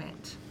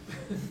format.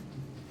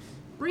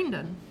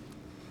 Brendon,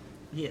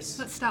 Yes.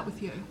 let's start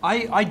with you.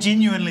 I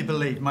genuinely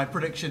believe, my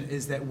prediction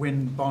is that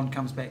when Bond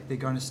comes back, they're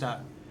going to start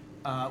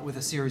with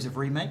a series of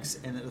remakes,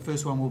 and that the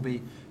first one will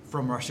be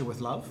From Russia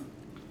with Love.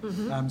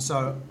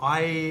 So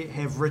I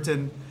have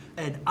written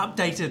an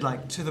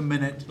updated, to the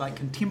minute,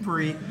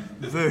 contemporary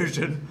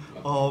version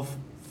of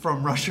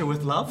From Russia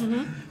with Love.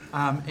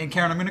 And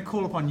Karen, I'm going to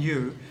call upon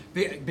you,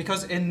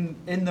 because in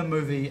the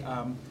movie,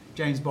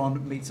 James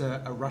Bond meets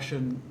a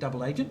Russian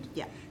double agent.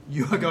 Yeah.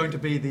 You are going to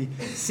be the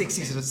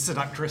sexy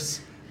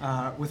seductress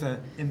with an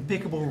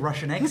impeccable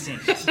Russian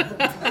accent.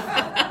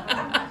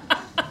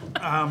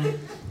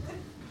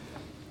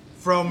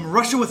 From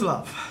Russia with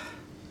Love.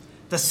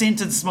 The scent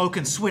and smoke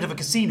and sweat of a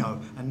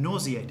casino are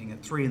nauseating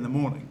at 3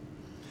 a.m.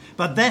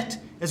 But that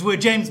is where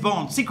James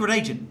Bond, secret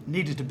agent,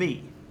 needed to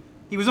be.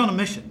 He was on a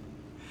mission.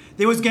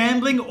 There was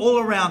gambling all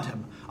around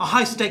him, a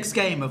high-stakes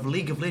game of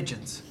League of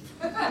Legends.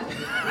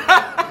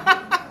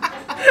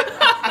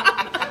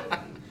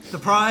 The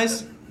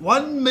prize,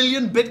 1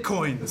 million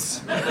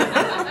bitcoins.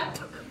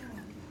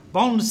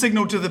 Bond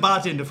signaled to the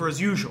bartender for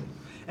his usual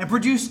and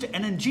produced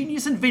an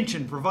ingenious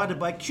invention provided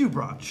by Q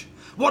Branch.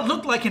 What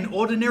looked like an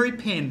ordinary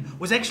pen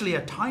was actually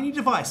a tiny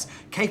device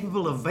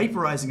capable of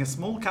vaporizing a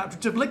small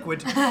cartridge of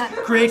liquid,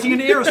 creating an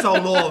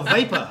aerosol law of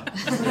vapor.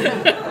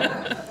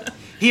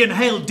 He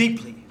inhaled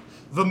deeply,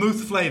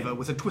 vermouth flavor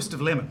with a twist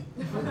of lemon.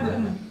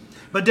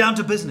 But down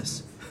to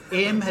business.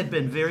 M had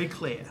been very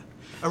clear.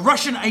 A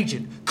Russian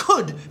agent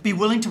could be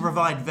willing to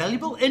provide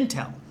valuable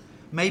intel,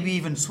 maybe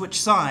even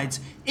switch sides,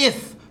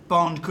 if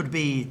Bond could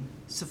be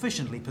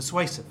sufficiently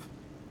persuasive.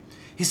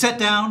 He sat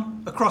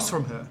down across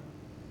from her.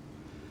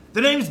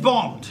 "The name's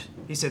Bond,"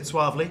 he said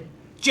suavely.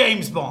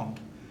 "James Bond,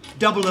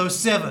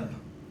 007.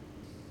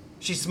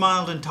 She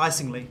smiled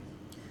enticingly.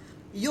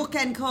 You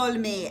can call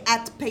me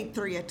at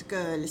Patriot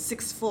Girl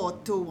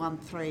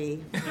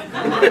 64213.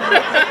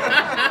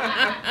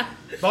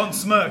 Bond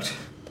smirked.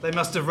 They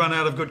must have run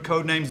out of good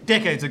code names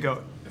decades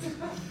ago.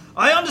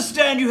 "I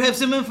understand you have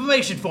some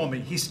information for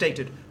me," he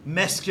stated,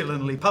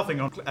 masculinely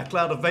puffing on a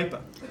cloud of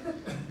vapor.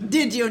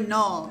 Did you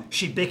know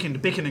She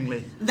beckoned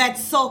beckoningly. that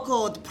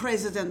so-called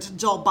President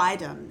Joe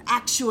Biden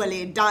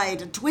actually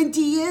died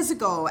 20 years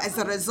ago as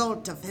a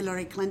result of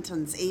Hillary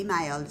Clinton's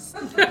emails?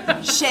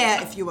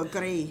 Share if you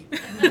agree.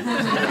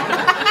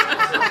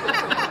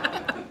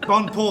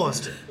 Bond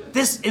paused.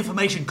 This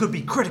information could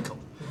be critical,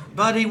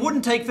 but he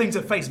wouldn't take things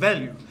at face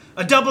value.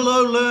 A 00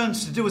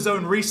 learns to do his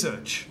own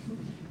research.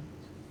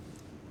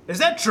 Is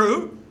that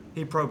true?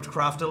 He probed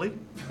craftily.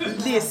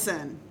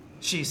 Listen,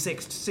 She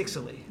sexed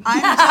sexily.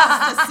 I'm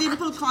just a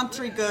simple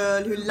country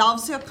girl who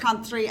loves her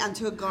country and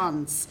her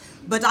guns.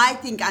 But I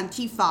think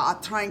Antifa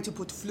are trying to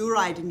put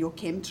fluoride in your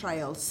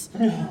chemtrails.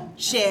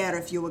 Share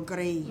if you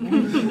agree.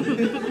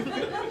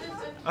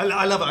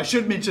 I love it. I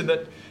should mention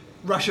that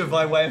Russia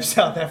by way of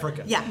South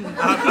Africa. Yeah.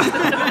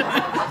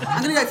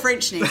 I'm going to go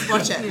French next.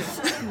 Watch it.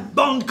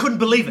 Bond couldn't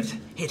believe it.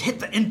 He'd hit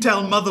the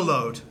intel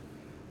motherlode.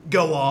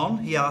 Go on,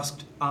 he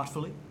asked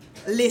artfully.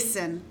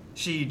 Listen,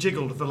 She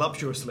jiggled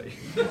voluptuously.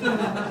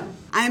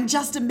 I am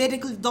just a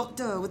medical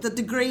doctor with a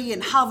degree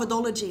in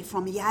Harvardology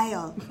from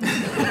Yale.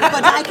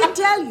 But I can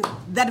tell you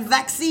that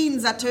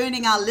vaccines are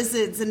turning our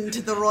lizards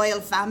into the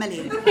royal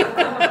family.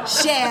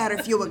 Share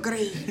if you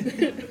agree.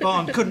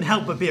 Bond couldn't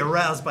help but be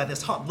aroused by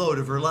this hot load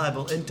of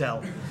reliable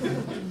intel.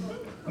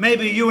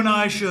 Maybe you and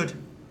I should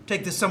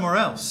take this somewhere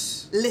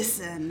else.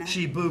 Listen,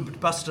 She boobed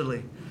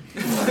bustily.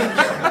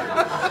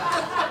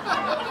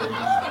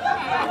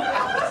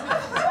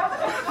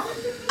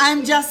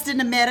 I'm just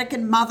an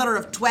American mother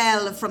of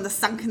 12 from the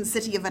sunken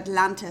city of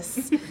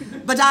Atlantis.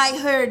 But I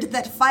heard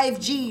that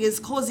 5G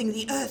is causing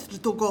the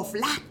Earth to go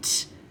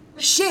flat.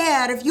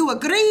 Share if you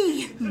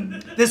agree.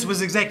 This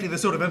was exactly the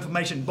sort of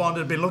information Bond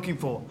had been looking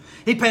for.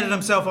 He patted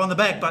himself on the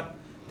back, but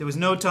there was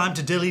no time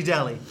to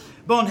dilly-dally.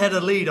 Bond had a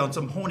lead on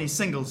some horny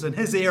singles in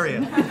his area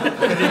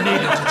that he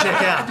needed to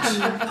check out.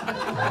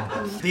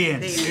 The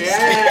end.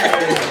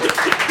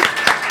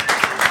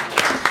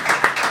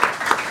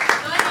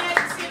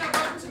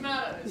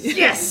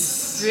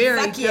 Yes! Very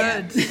Fuck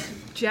yeah. good.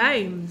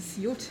 James,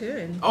 your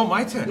turn. Oh,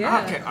 my turn.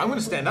 Yeah. Ah, okay, I'm going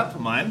to stand up for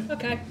mine.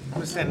 Okay. I'm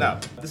going to stand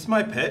up. This is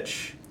my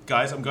pitch.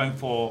 Guys, I'm going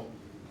for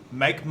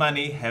make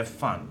money, have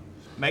fun.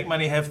 Make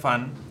money, have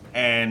fun,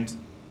 and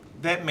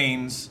that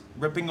means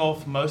ripping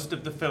off most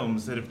of the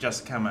films that have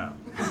just come out.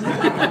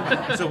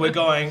 So we're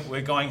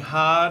going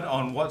hard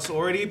on what's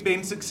already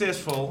been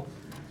successful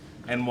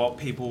and what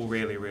people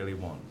really, really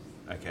want.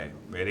 Okay,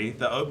 ready?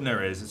 The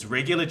opener it's a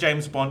regular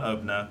James Bond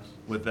opener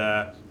with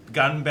a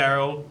gun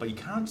barrel, but you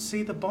can't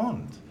see the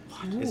Bond.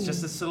 It's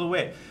just a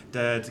silhouette.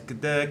 The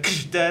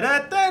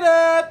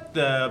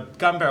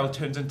gun barrel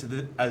turns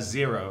into a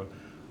 0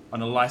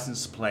 on a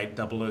license plate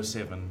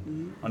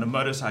 007 on a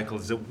motorcycle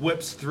as it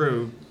whips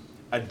through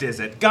a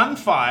desert.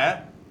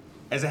 Gunfire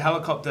as a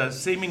helicopter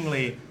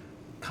seemingly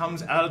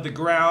comes out of the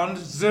ground.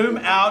 Zoom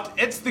out.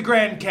 It's the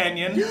Grand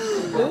Canyon.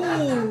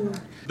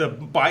 The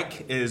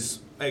bike is,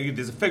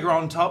 there's a figure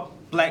on top,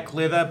 black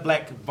leather,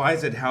 black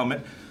visored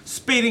helmet,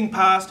 speeding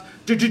past.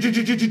 The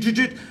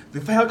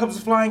helicopter's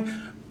flying,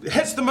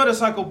 hits the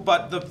motorcycle,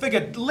 but the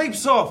figure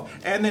leaps off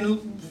and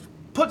then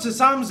puts his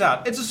arms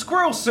out. It's a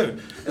squirrel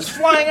suit. It's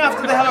flying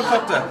after the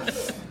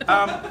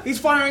helicopter. He's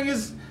firing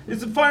his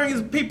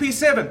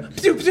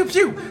PP7. Pew, pew,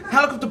 pew.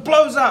 Helicopter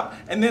blows up,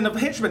 and then a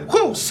henchman.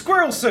 Whoo!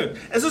 Squirrel suit.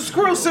 It's a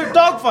squirrel suit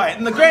dogfight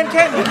in the Grand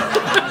Canyon.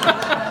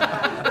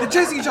 They're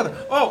chasing each other.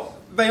 Oh,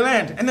 they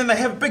land, and then they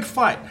have a big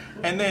fight,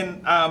 and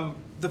then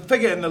the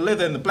figure in the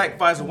leather and the black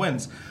visor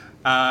wins,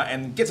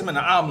 and gets him in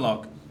an arm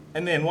lock.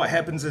 And then what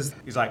happens is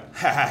he's like,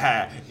 ha ha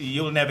ha,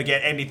 you'll never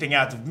get anything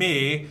out of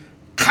me.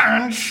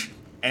 Crunch.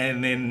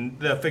 And then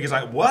the figure's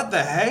like, what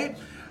the hey?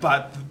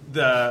 But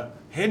the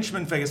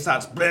henchman figure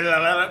starts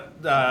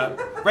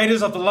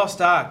Raiders of the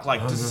Lost Ark,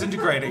 like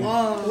disintegrating.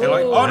 Whoa. They're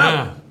like, oh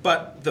no!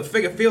 But the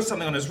figure feels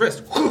something on his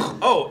wrist.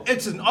 Oh,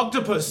 it's an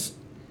octopus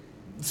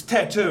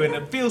tattoo, and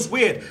it feels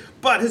weird.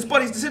 But his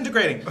body's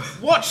disintegrating.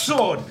 Watch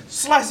sword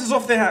slices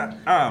off their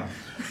arm,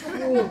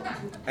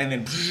 and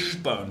then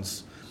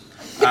bones.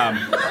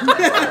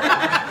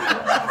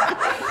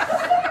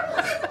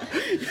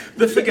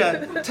 The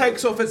figure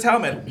takes off its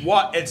helmet.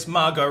 What? It's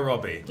Margot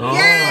Robbie. Oh.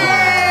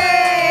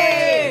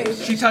 Yay!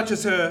 She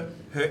touches her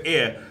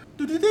ear.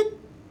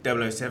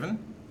 007.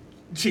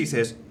 She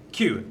says,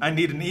 Q, I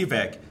need an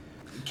evac.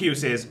 Q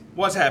says,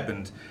 what's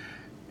happened?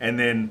 And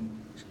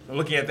then,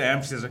 looking at the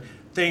amp, she says,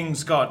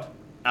 things got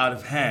out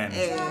of hand.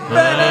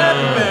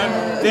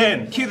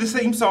 Then, cue the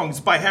theme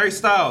songs by Harry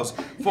Styles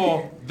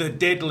for The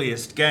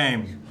Deadliest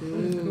Game.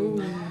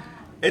 Ooh.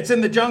 It's in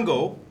the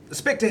jungle. The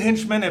Spectre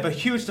henchmen have a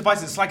huge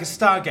device. It's like a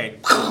Stargate.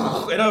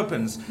 It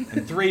opens,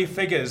 and 3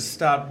 figures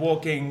start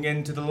walking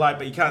into the light,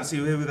 but you can't see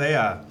who they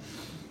are.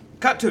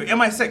 Cut to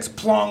MI6,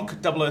 plonk,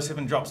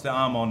 007 drops the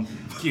arm on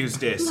Q's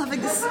desk.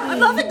 I'm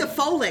loving the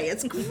Foley.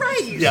 It's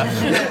great.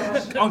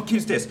 Yeah. On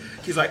Q's desk.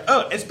 Q's like,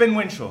 oh, it's Ben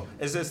Wenshaw.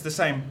 It's the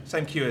same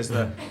Q as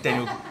the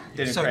Daniel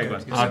So Craig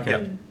good. one.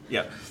 Okay.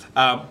 Yeah.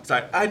 It's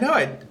like, I know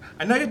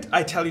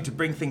I tell you to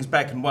bring things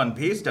back in one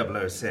piece,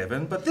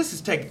 007, but this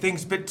is taking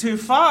things a bit too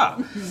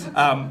far.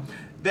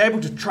 they're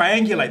able to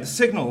triangulate the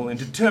signal and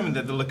determine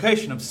that the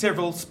location of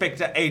several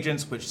Spectre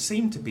agents which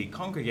seem to be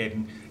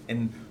congregating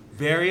in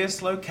various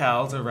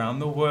locales around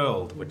the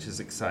world, which is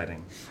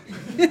exciting.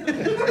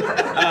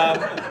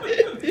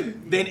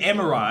 Then M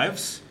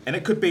arrives, and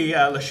it could be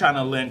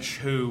Lashana Lynch,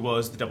 who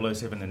was the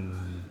 007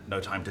 in No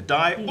Time to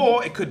Die,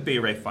 or it could be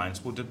Ray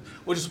Fiennes. We'll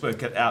just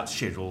work it out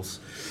schedules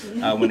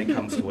when it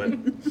comes to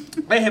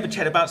it. They have a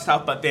chat about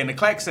stuff, but then a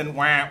klaxon,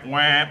 wah,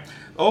 wah.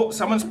 Oh,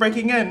 someone's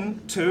breaking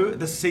in to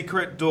the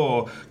secret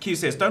door. Q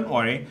says, don't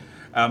worry,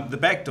 the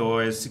back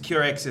door is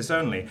secure access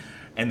only.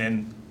 And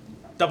then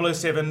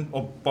 007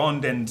 or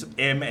Bond and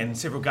M and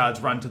several guards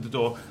run to the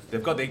door.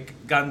 They've got their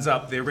guns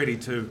up, they're ready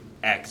to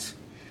act.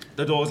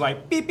 The door's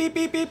like beep, beep,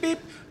 beep, beep, beep,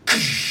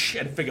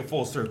 and a figure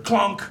falls through,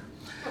 clonk.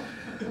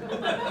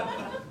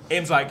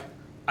 M's like,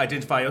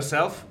 identify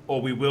yourself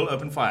or we will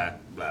open fire.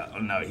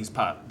 No,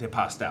 they're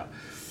passed out.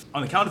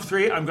 On the count of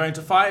 3, I'm going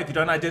to fire if you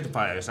don't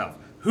identify yourself.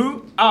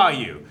 Who are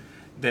you?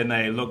 Then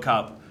they look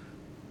up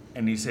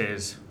and he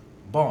says,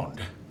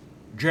 Bond.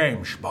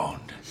 James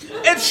Bond.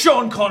 It's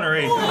Sean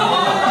Connery.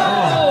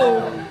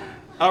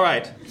 All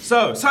right,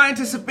 so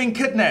scientists have been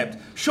kidnapped.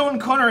 Sean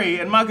Connery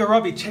and Margot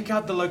Robbie check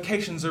out the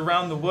locations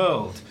around the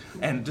world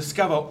and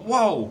discover,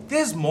 whoa,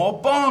 there's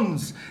more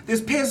Bonds.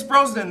 There's Pierce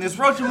Brosnan, there's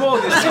Roger Moore,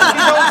 there's Timothy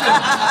Dalton.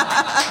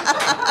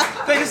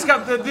 They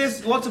discover that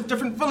there's lots of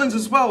different villains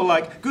as well,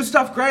 like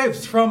Gustav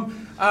Graves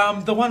from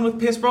the one with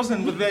Pierce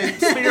Brosnan with the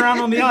spinning around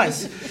on the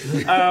ice.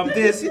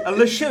 There's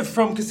Le Chiffre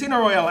from Casino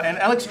Royale and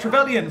Alex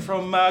Trevelyan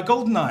from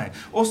GoldenEye.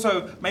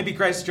 Also, maybe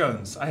Grace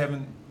Jones. I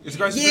haven't... Is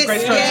Grace Jones?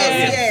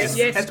 Yes,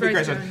 Has to be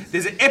Grace Jones.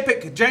 There's an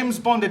epic James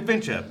Bond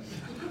adventure.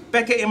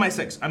 Back at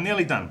MI6. I'm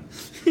nearly done.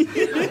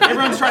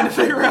 Everyone's trying to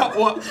figure out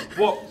what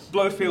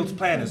Blofeld's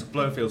plan is.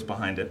 Blofeld's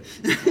behind it.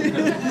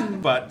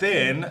 But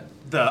then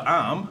the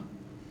arm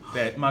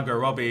that Margot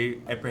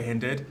Robbie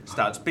apprehended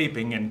starts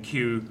beeping and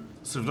Q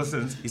sort of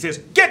listens. He says,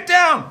 get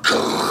down!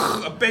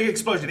 A big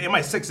explosion.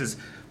 MI6 is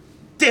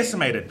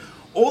decimated.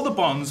 All the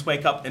Bonds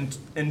wake up in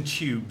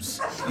tubes.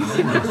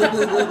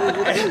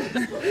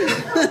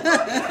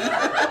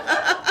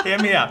 Hear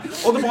me out.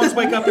 All the Bonds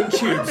wake up in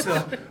tubes.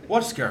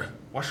 What's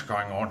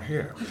going on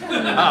here?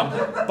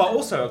 But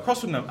also, across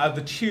from them are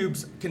the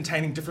tubes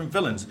containing different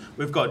villains.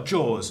 We've got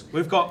Jaws,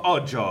 we've got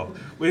Oddjob,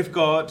 we've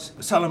got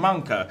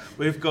Salamanca,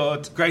 we've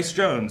got Grace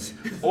Jones,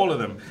 all of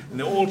them. And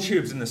they're all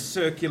tubes in this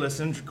circular,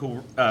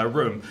 cylindrical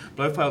room.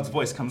 Blofeld's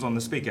voice comes on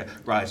the speaker.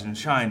 Rise and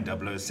shine,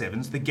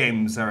 007s, the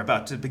games are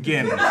about to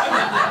begin.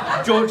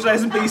 George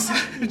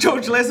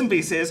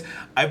Lazenby says,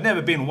 I've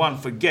never been one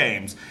for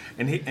games.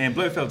 And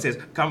Blofeld says,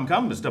 come,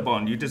 Mr.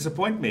 Bond, you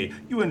disappoint me.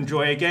 You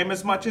enjoy a game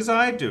as much as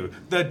I do.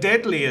 The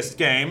deadliest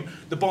game.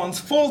 The Bonds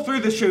fall through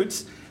the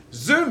chutes,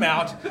 zoom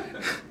out,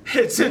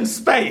 it's in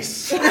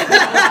space. It's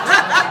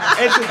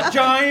a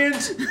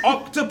giant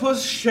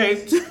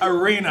octopus-shaped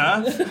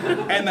arena,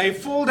 and they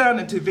fall down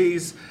into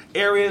these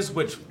areas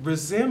which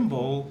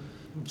resemble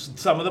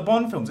some of the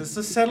Bond films. It's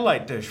the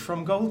satellite dish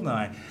from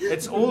GoldenEye.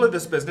 It's all of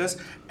this business,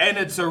 and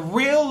it's a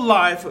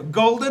real-life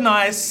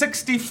GoldenEye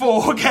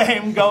 64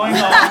 game going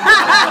on.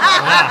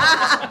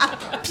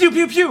 Pew,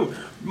 pew, pew.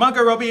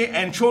 Margot Robbie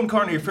and Sean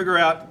Connery figure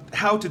out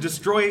how to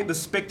destroy the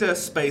Spectre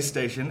space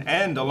station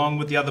and, along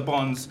with the other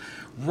Bonds,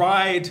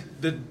 ride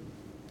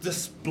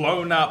this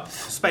blown-up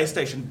space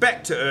station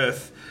back to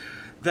Earth.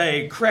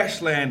 They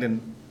crash land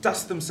and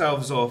dust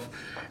themselves off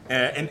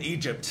in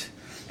Egypt.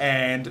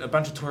 And a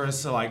bunch of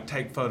tourists are like,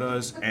 take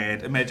photos,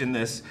 and imagine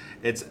this.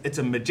 It's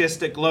a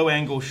majestic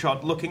low-angle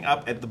shot looking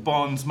up at the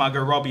Bonds.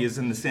 Margot Robbie is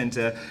in the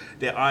center.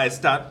 Their eyes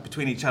start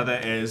between each other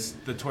as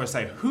the tourists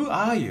say, who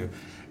are you?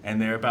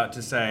 And they're about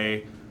to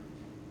say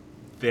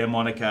their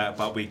moniker,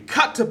 but we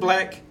cut to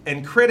black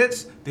and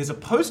credits. There's a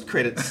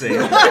post-credit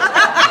scene.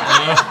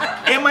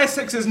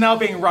 MI6 is now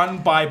being run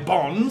by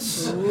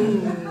Bonds.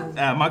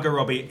 Margot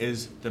Robbie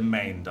is the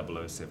main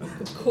 007.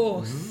 Of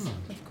course.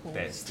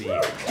 That's the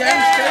end.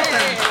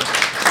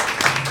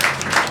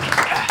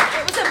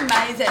 It was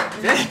amazing.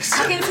 Thanks.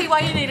 I can see why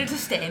you needed to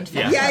stand for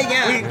it.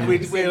 Yeah.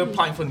 We're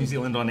applying for New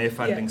Zealand on air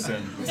funding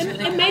soon. And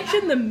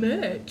imagine the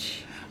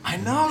merch. I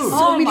know.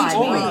 Oh my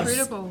Always. God.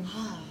 Incredible.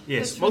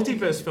 Yes,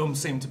 multiverse films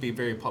seem to be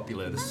very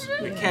popular.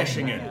 We're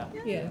cashing in.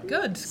 Yeah,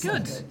 good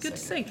to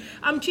see.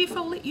 Jeff,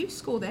 I'll let you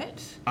score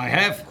that I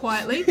have.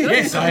 quietly. Good.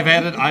 Yes, I've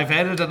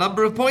added a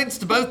number of points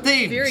to both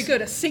teams. Very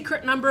good. A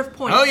secret number of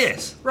points. Oh,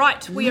 yes.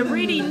 Right, we are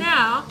ready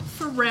now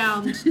for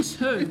round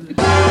 2.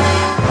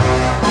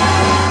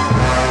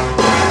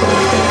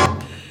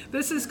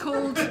 This is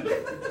called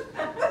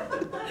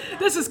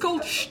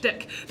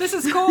shtick. This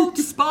is called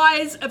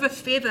Spies of a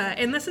Feather,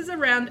 and this is a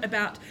round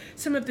about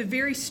some of the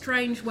very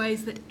strange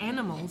ways that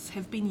animals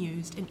have been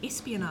used in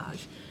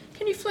espionage.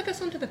 Can you flick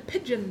us onto the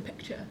pigeon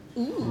picture?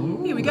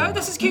 Ooh. Here we go.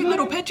 This is a cute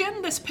little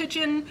pigeon. This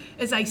pigeon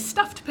is a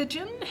stuffed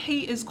pigeon.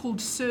 He is called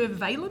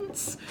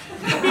Surveillance.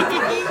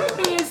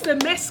 He is the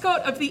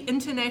mascot of the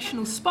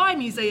International Spy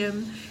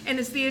Museum and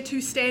is there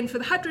to stand for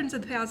the hundreds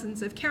of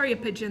thousands of carrier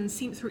pigeons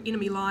sent through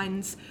enemy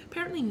lines,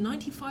 apparently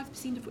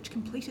 95% of which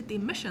completed their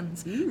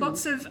missions.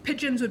 Lots of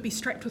pigeons would be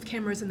strapped with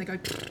cameras and they go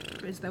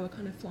as they were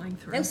kind of flying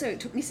through. They also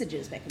took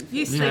messages back and forth.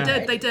 Yes,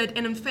 they did.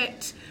 And in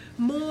fact,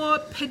 more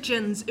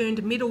pigeons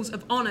earned medals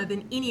of honour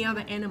than any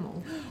other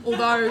animal.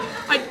 Although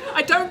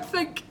I don't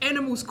think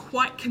animals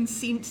quite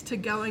consent to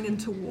going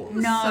into war.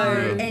 No,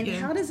 So, and yeah.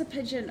 how does a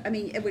pigeon, I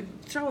mean, it would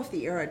throw off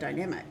the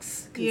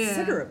aerodynamics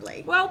considerably.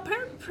 Yeah. Well,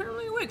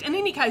 apparently it worked. In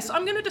any case,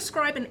 I'm going to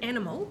describe an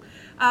animal.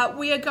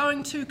 We are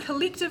going to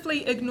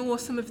collectively ignore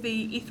some of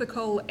the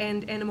ethical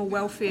and animal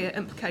welfare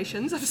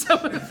implications of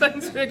some of the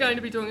things we're going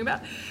to be talking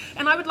about.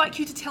 And I would like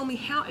you to tell me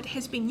how it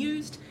has been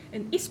used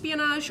in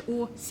espionage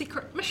or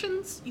secret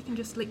missions. You can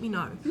just let me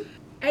know.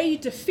 A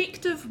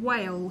defective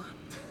whale.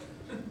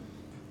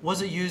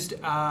 Was it used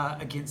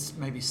against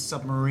maybe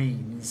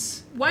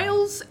submarines?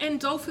 Whales and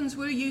dolphins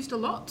were used a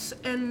lot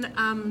in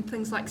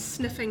things like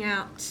sniffing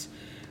out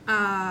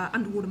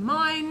underwater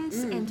mines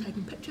and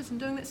taking pictures and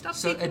doing that stuff.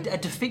 So a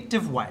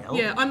defective whale?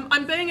 Yeah,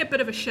 I'm being a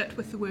bit of a shit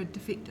with the word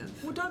defective.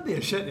 Well, don't be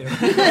a shit, Erin.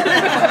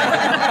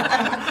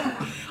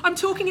 I'm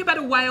talking about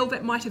a whale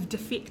that might have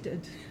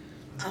defected.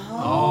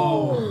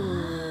 Oh.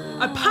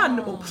 A pun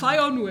or play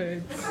on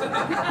words.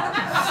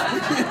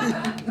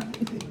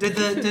 Did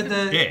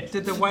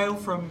the whale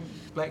from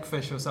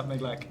Blackfish or something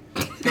like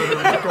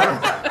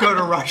go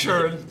to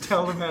Russia and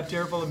tell them how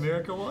terrible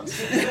America was?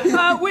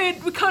 We're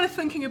kind of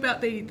thinking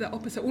about the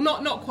opposite. Well,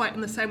 not quite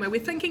in the same way. We're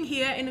thinking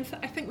here, and in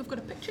fact, I think we've got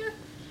a picture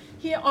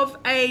here of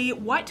a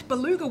white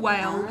beluga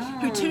whale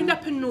who turned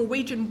up in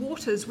Norwegian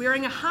waters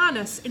wearing a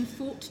harness and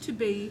thought to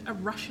be a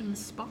Russian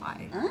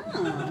spy.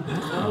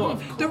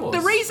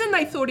 The reason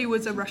they thought he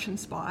was a Russian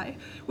spy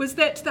was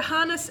that the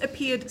harness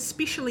appeared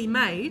specially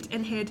made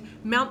and had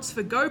mounts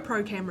for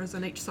GoPro cameras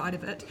on each side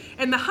of it,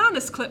 and the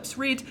harness clips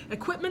read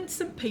 "Equipment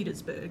St.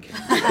 Petersburg."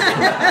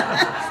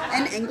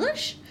 In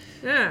English?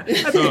 Yeah.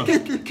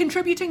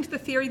 Contributing to the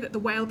theory that the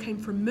whale came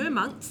from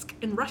Murmansk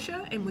in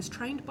Russia and was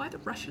trained by the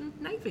Russian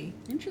Navy.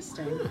 Interesting.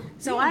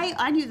 So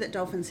I knew that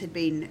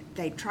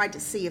they tried to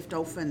see if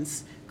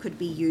dolphins could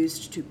be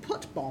used to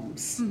put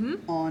bombs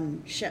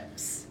on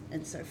ships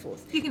and so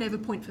forth. You can have a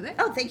point for that.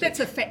 Oh, thank you. That's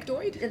a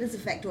factoid. It is a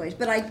factoid,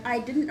 but I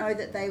didn't know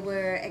that they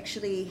were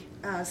actually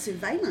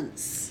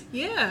surveillance.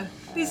 Yeah,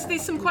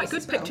 there's some quite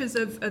good pictures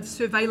of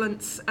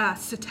surveillance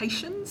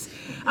cetaceans.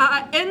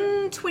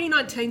 In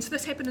 2019, so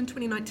this happened in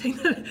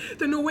 2019,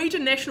 the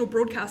Norwegian national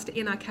broadcaster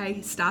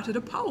NRK started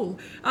a poll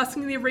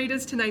asking their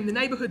readers to name the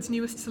neighbourhood's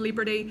newest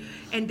celebrity,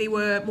 and there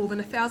were more than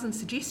 1,000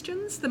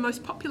 suggestions. The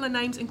most popular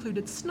names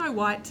included Snow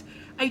White,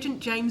 Agent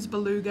James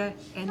Beluga,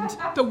 and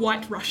the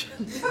White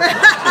Russian.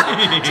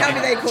 Tell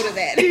me they called it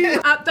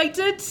that. They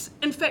did,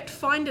 in fact,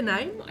 find a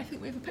name. I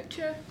think we have a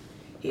picture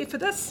here for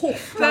this.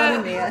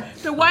 Vladimir.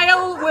 The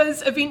whale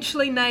was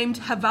eventually named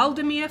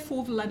Havaldimir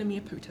for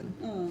Vladimir Putin.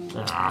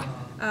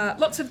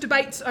 Lots of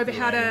debates over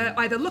how to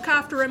either look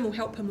after him or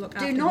help him look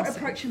after Do not himself.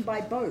 approach him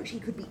by boat. He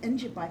could be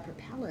injured by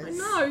propellers.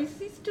 No,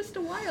 he's just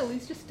a whale.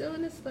 He's just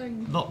doing his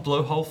thing. Not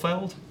blowhole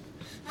failed?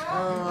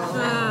 Minus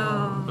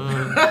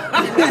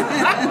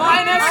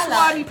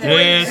 1 point.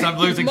 Yes, I'm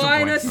losing some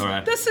Minus. points. All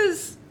right. This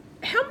is...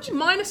 How many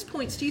minus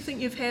points do you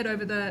think you've had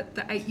over the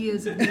 8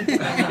 years of Nerd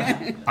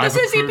Debate? I've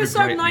This is accrued a episode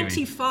great many.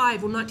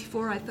 95 or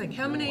 94, I think.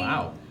 How many?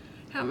 Wow.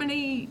 How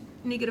many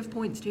negative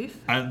points, Jeff?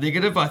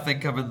 Negative, I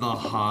think I'm in the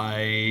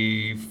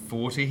high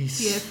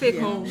 40s. Yeah, fair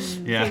call.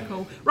 Yeah. Fair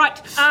call.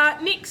 Right,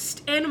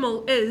 next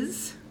animal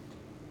is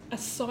a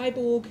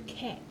cyborg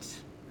cat.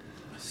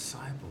 A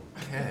cyborg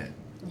cat.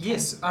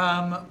 Yes.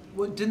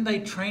 Didn't they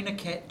train a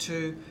cat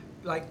to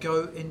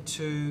go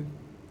into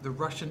the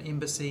Russian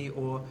embassy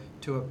or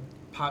to a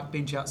park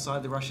bench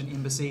outside the Russian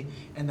embassy,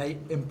 and they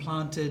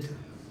implanted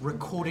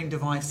recording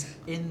device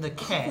in the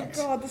cat?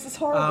 Oh God, this is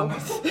horrible.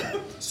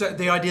 So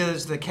the idea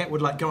is the cat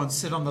would go and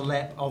sit on the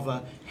lap of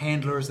a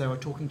handler as they were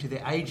talking to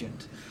their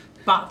agent.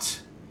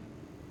 But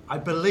I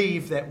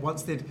believe that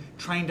once they'd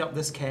trained up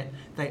this cat,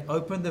 they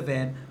opened the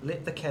van,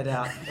 let the cat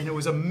out, and it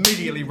was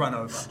immediately run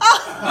over.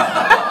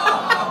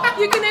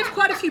 You can have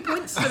quite a few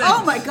points for that.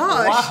 Oh my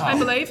gosh. I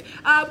believe.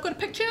 I've got a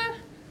picture.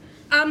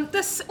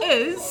 This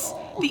is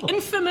the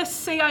infamous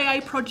CIA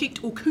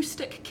project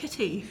Acoustic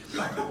Kitty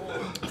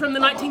from the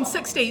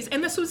 1960s,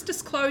 and this was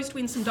disclosed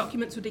when some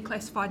documents were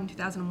declassified in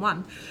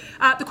 2001.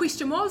 The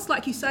question was,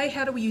 like you say,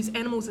 how do we use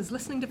animals as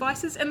listening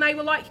devices? And they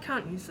were like,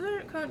 can't use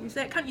that, can't use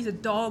that, can't use a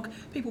dog.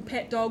 People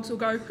pet dogs or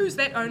go, who's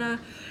that owner?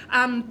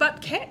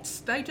 But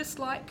cats, they just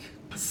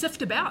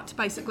sift about,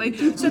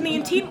 basically. So the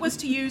intent was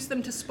to use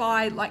them to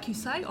spy, like you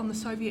say, on the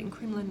Soviet and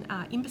Kremlin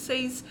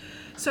embassies.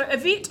 So a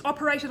vet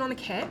operated on a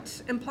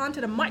cat,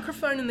 implanted a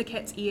microphone in the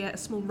cat's ear, a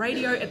small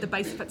radio at the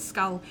base of its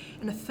skull,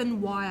 and a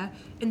thin wire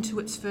into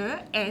its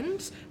fur.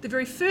 And the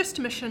very first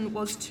mission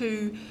was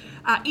to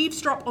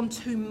eavesdrop on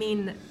two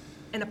men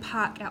in a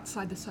park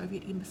outside the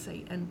Soviet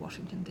embassy in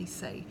Washington,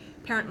 D.C.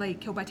 Apparently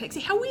killed by taxi.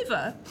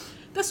 However,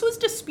 this was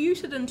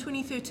disputed in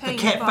 2013.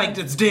 The cat faked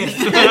its death.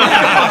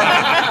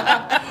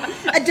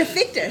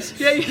 Defected.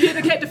 Yeah,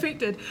 the cat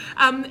defected.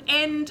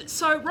 And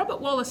so Robert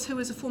Wallace, who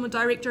is a former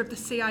director of the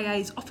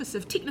CIA's Office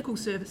of Technical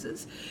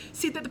Services,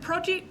 said that the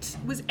project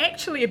was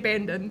actually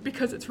abandoned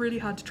because it's really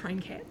hard to train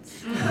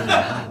cats.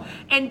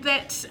 And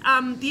that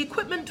the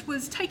equipment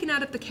was taken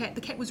out of the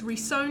cat was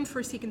resewn for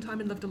a second time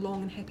and lived a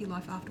long and happy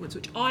life afterwards,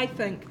 which I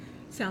think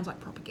sounds like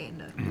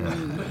propaganda.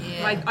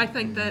 Yeah. I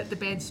think that the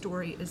bad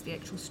story is the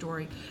actual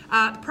story.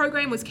 The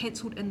program was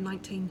cancelled in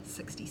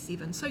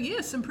 1967. So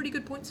yeah, some pretty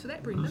good points for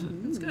that,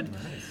 Brendon. That's good.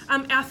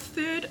 Nice. Our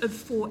third of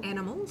 4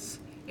 animals,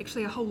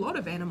 actually a whole lot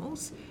of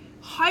animals,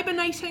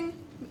 hibernating.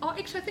 Oh,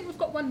 actually, I think we've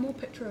got one more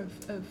picture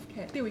of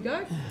cat. There we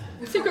go.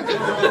 Secret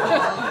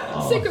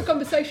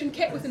conversation,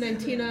 cat with an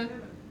antenna.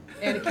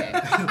 And a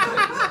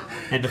cat.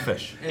 And a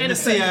fish. And the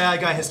CIA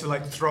guy has to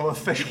like throw a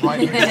fish right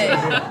next to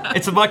him.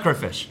 It's a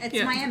microfish.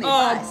 It's Miami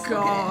Oh, Vice.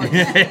 God.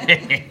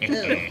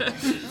 Okay.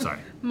 Sorry.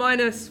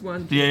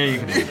 -1. Yeah, you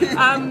can do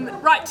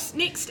that. Right,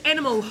 next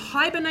animal,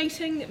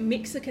 hibernating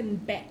Mexican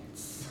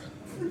bats.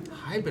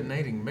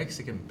 Hibernating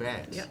Mexican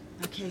bats. Yep.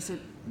 Okay, so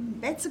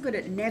bats are good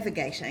at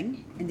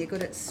navigating and they're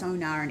good at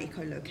sonar and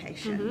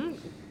echolocation.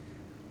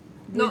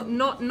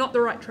 Not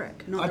the right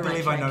track. Not I the right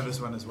believe I know track.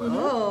 this one as well.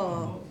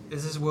 Oh.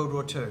 This is World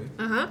War II.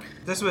 Uh-huh.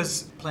 This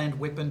was planned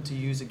weapon to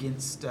use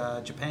against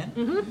Japan,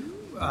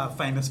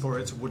 famous for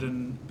its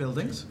wooden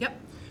buildings. Yep.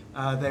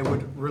 They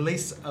would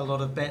release a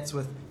lot of bats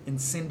with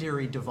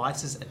incendiary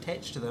devices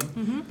attached to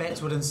them.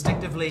 Bats would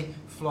instinctively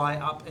fly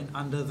up and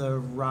under the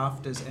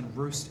rafters and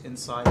roost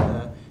inside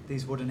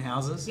these wooden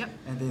houses. Yep.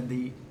 And then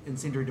the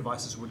incendiary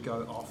devices would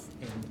go off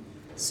and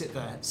set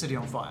the city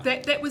on fire.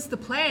 That was the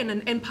plan,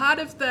 and part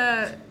of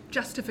the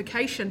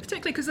justification,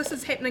 particularly because this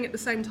is happening at the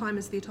same time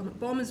as the atomic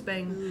bomb is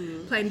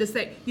being planned, is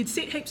that you'd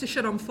set heaps of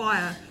shit on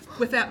fire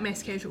without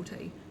mass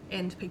casualty,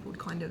 and people would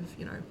kind of,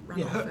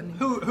 run off. And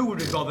Who would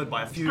be bothered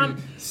by a few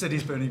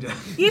cities burning down?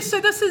 yes,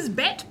 so this is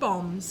bat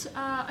bombs.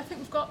 I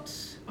think we've got.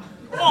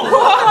 Those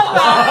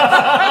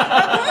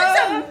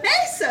are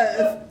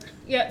massive!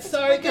 Yeah,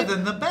 so Bigger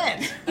than the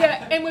bat.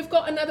 yeah, and we've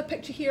got another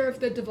picture here of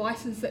the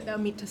devices that they're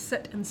meant to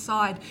sit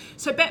inside.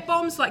 So bat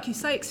bombs, like you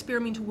say,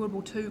 experimental World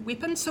War II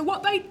weapons. So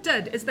what they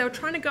did is they were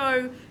trying to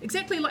go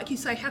exactly like you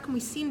say, how can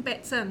we send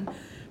bats in?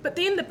 But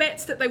then the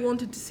bats that they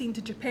wanted to send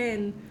to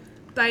Japan,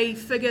 they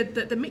figured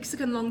that the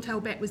Mexican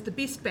long-tailed bat was the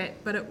best bat,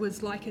 but it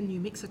was like in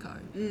New Mexico.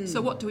 So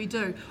what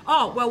do?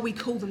 Oh, well, we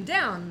cool them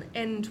down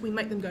and we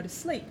make them go to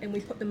sleep and we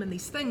put them in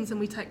these things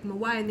and we take them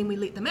away and then we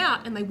let them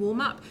out and they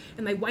warm up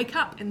and they wake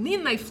up and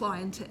then they fly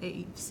into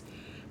eaves,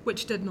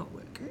 which did not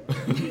work.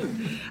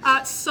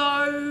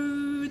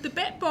 So the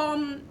bat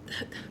bomb,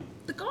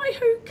 the guy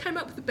who came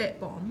up with the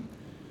bat bomb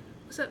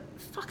was a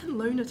fucking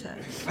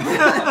lunatic.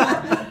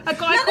 A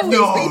guy None of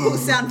called... these people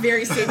sound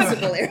very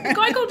sensible, A Erin.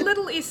 guy called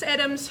Little S.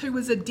 Adams, who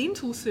was a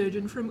dental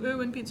surgeon from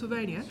Irwin,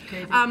 Pennsylvania,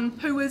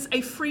 who was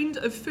a friend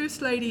of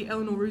First Lady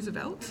Eleanor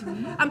Roosevelt.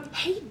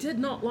 He did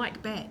not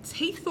like bats.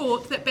 He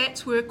thought that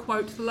bats were,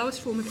 quote, the lowest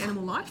form of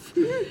animal life,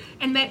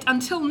 and that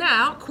until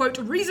now, quote,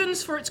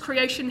 reasons for its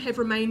creation have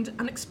remained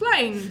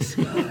unexplained.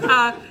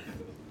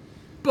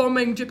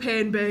 Bombing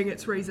Japan being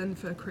its reason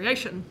for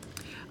creation.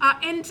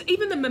 And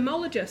even the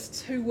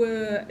mammalogists who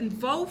were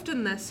involved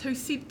in this, who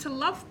said to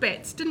love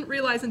bats, didn't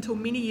realise until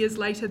many years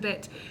later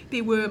that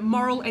there were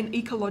moral and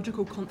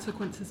ecological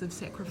consequences of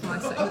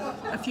sacrificing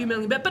a few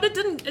million bats. But it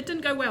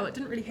didn't go well. It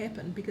didn't really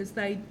happen because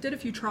they did a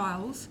few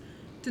trials.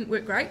 Didn't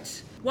work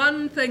great.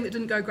 One thing that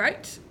didn't go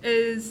great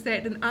is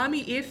that an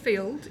army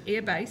airfield,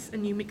 air base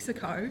in New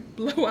Mexico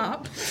blew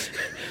up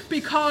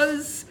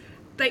because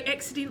they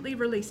accidentally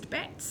released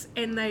bats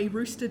and they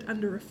roosted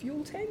under a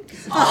fuel tank.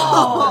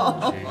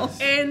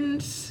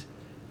 And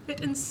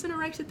it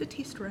incinerated the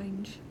test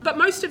range. But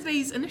most of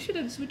these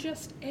initiatives were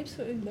just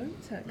absolutely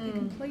lunatic. They're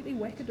completely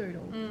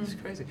wackadoodle. It's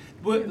crazy.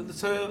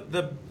 So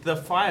the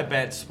fire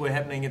bats were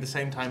happening at the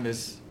same time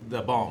as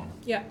the bomb.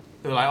 Yeah.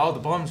 They were like, oh, the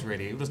bomb's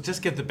ready. Let's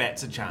just give the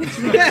bats a chance.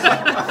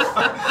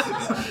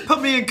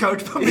 Put me in,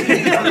 coach. Put me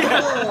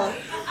in.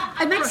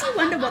 It makes me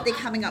wonder what they're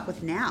coming up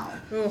with now.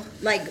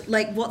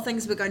 Like what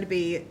things we're going to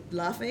be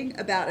laughing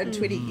about in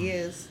 20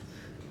 years.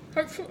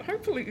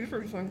 Hopefully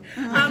everything.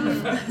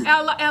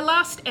 Our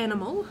last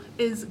animal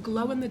is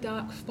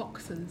glow-in-the-dark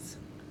foxes.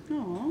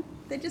 Oh,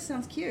 that just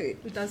sounds cute.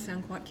 It does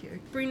sound quite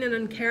cute. Brendon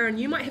and Karen,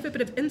 you might have a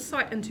bit of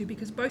insight into,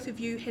 because both of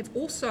you have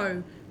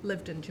also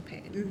lived in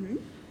Japan.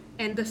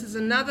 And this is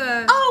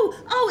another...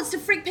 Oh, it's to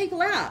freak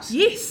people out.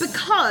 Yes.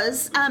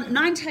 Because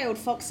nine-tailed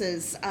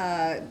foxes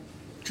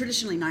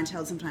traditionally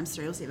 9-tailed, sometimes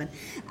 3 or 7,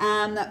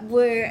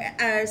 were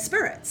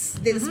spirits.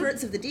 They're the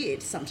spirits of the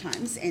dead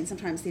sometimes, and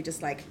sometimes they're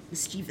just like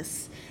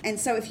mischievous. And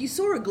so if you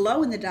saw a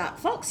glow-in-the-dark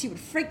fox, you would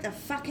freak the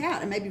fuck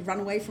out and maybe run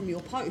away from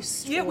your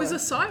post. Yeah, it was a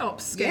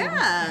psyops scheme.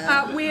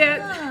 Yeah.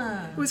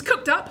 Where it was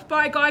cooked up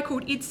by a guy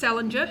called Ed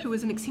Salinger, who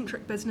was an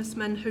eccentric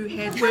businessman who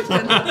had worked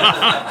in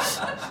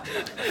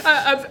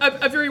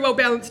a very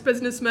well-balanced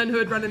businessman who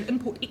had run an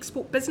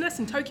import-export business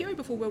in Tokyo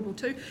before World War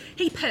II.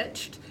 He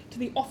pitched to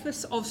the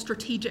Office of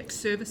Strategic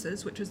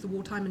Services, which is the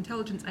wartime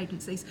intelligence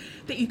agencies,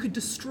 that you could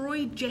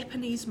destroy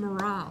Japanese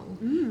morale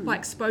by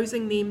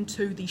exposing them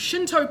to the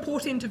Shinto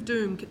portent of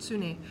doom,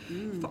 kitsune,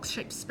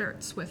 fox-shaped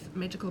spirits with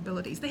magical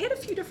abilities. They had a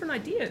few different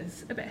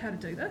ideas about how to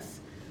do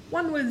this.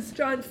 One was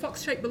giant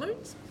fox-shaped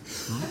balloons.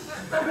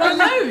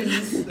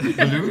 Balloons?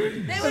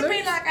 That would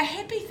be like a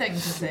happy thing to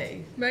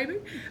see. Maybe.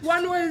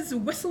 One was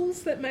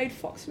whistles that made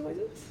fox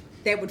noises.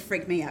 That would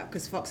freak me out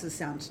because foxes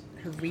sound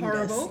horrendous.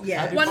 Horrible.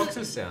 Yeah. How do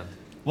foxes sound?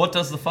 What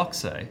does the fox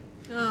say?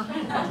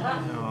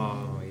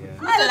 Oh, yeah.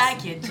 I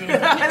like you, Jen.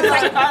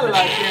 I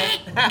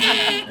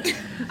like it.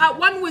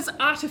 One was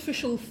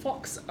artificial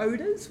fox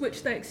odours,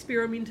 which they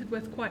experimented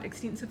with quite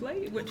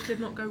extensively, which did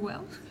not go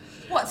well.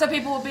 What, so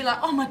people would be like,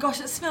 oh my gosh,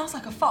 it smells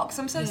like a fox,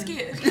 I'm so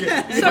scared.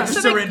 So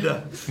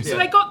Surrender.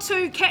 they got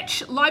to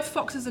catch live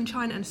foxes in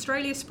China and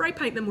Australia, spray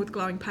paint them with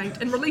glowing paint,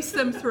 and release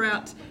them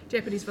throughout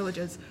Japanese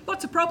villages.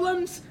 Lots of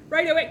problems.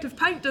 Radioactive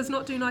paint does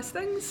not do nice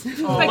things. They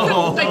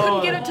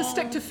couldn't get it to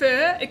stick to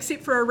fur,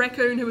 except for a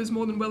raccoon who was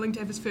more than willing to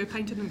have his fur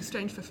painted in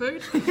exchange for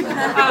food. They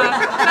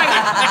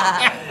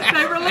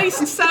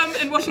released some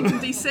in Washington,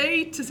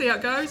 D.C. to see how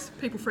it goes.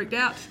 People freaked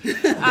out.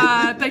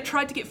 They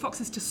tried to get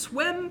foxes to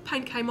swim.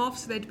 Paint came off,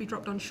 so they had to be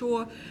dropped on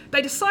shore.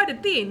 They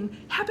decided then,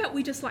 how about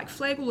we just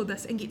flag all of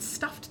this and get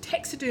stuffed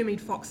taxidermied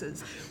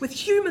foxes with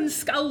human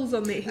skulls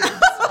on their heads,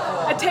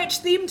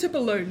 attach them to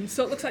balloons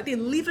so it looks like they're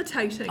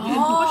levitating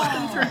and push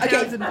them through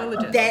towns and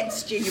villages.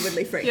 That's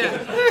genuinely freaky.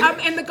 Yeah.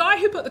 And the guy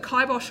who put the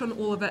kibosh on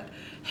all of it,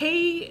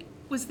 he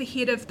was the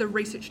head of the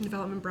research and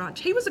development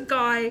branch. He was a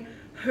guy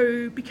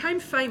who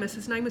became famous,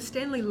 his name was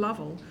Stanley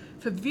Lovell,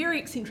 for very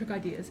eccentric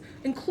ideas,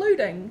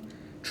 including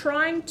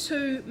trying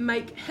to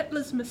make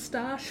Hitler's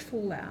moustache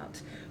fall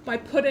out by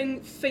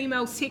putting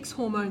female sex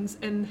hormones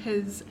in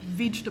his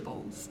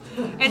vegetables.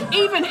 And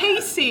even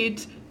he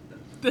said,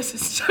 this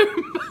is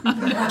too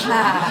much.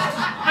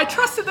 I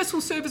trust that this will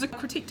serve as a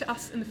critique to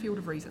us in the field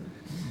of reason.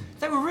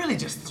 They were really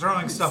just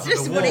throwing stuff at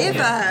Just the wall. whatever.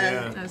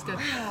 That was good.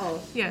 Wow.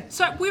 Yeah,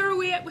 so where are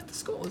we at with the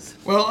scores?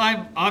 Well,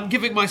 I'm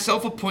giving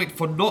myself a point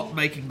for not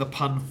making the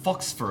pun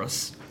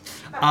phosphorus.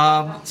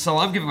 So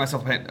I'm giving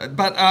myself a point.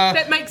 But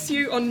That makes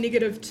you on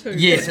 -2.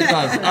 yes, it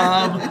does.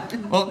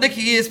 Well,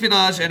 Nikki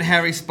Espionage and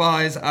Harry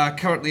Spies are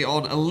currently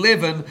on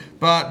 11,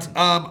 but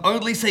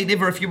Only Say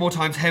Never a Few More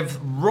Times have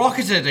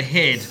rocketed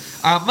ahead,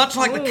 much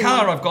like the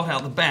car I've got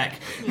out the back,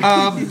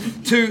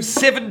 to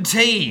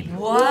 17.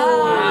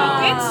 Wow.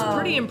 That's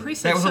pretty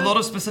impressive. That was a So- lot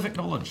of specific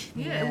knowledge.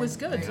 Yeah, it was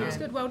good. It was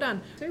good. Well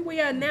done. So we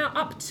are now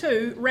up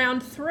to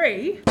round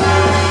 3.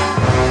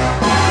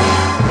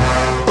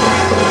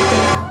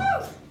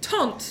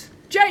 Taunt.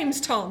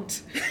 James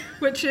Taunt,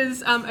 which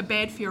is a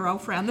bad for your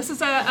old round. This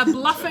is a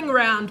bluffing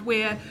round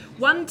where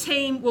one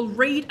team will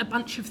read a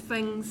bunch of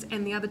things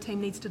and the other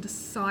team needs to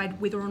decide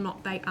whether or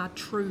not they are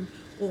true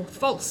or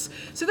false.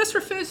 So this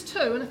refers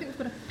to, and I think we've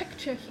got a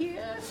picture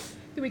here.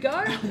 Here we go.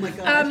 Oh my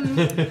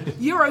God.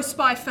 Euro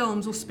spy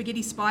films or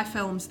spaghetti spy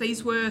films.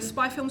 These were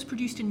spy films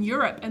produced in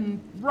Europe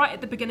and right at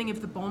the beginning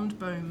of the Bond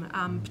boom,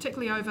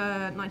 particularly over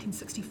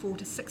 1964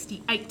 to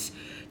 68.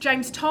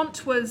 James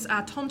Taunt was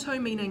tonto,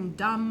 meaning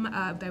dumb.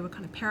 They were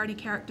kind of parody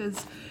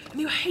characters. And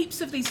there were heaps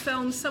of these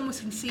films. Some were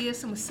sincere,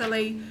 some were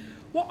silly.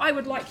 What I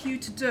would like you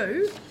to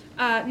do,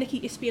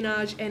 Nikki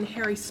Espionage and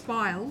Harry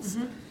Spies,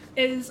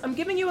 is I'm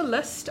giving you a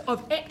list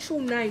of actual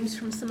names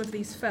from some of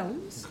these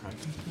films,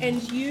 and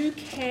you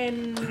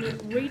can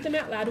read them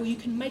out loud or you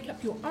can make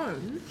up your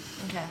own.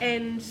 Okay.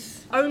 And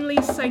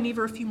Only Say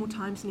Never a Few More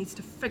Times needs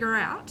to figure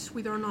out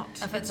whether or not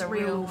If it's a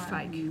real real or one.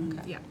 fake.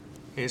 Okay. Yeah.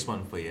 Here's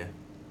one for you.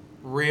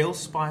 Real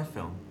spy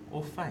film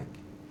or fake?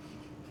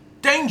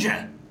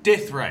 Danger!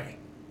 Death ray.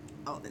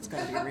 Oh, that's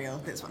got to be real.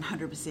 That's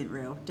 100%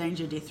 real.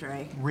 Danger, death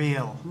ray.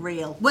 Real.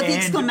 Real. With And-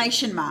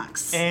 exclamation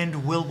marks.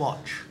 And will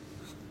watch.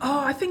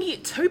 Oh, I think you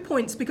get 2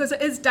 points because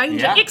it is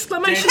danger! Yeah.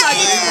 Exclamation mark!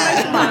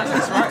 Exclamation mark!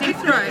 That's right.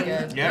 Death ray.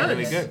 Good. Yeah,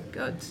 really good.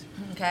 Good.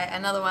 Okay,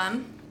 another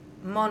one.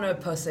 Mono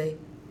pussy.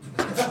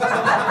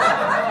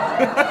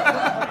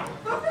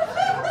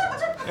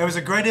 It was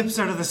a great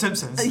episode of The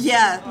Simpsons.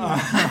 Yeah.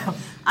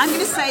 I'm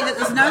going to say that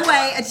there's no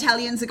way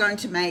Italians are going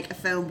to make a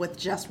film with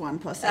just one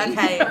pussy.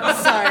 Okay. So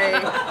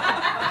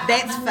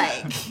that's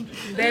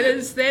fake.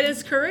 That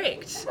is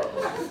correct.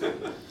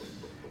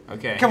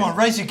 Okay. Come on,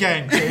 raise your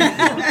game,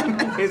 Jen.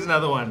 Here's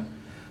another one.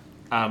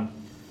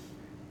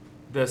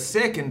 The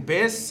second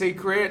best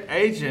secret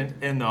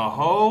agent in the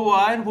whole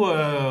wide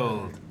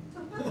world.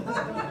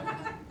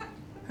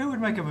 Who would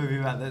make a movie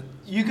about that?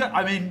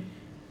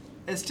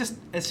 It's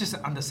just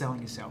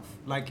underselling yourself.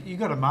 Like, you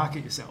got to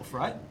market yourself,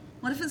 right?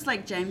 What if it's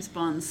like James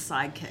Bond's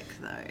sidekick,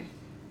 though?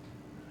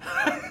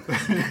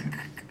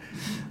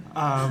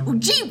 Well,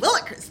 gee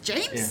willikers,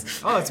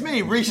 James. Yeah. Oh, it's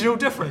me, regional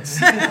difference.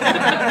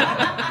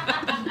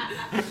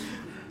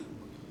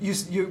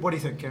 You, what do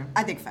you think, Karen?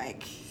 I think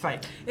fake.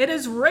 Fake. It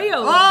is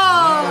real.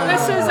 Oh!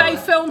 This is a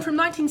film from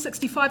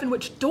 1965 in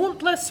which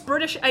dauntless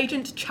British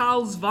agent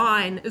Charles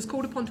Vine is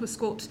called upon to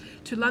escort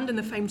to London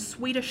the famed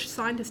Swedish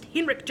scientist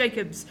Henrik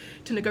Jacobs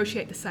to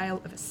negotiate the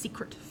sale of a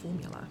secret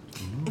formula.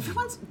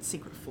 Everyone's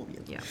secret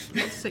formula. Yeah,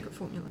 what's the secret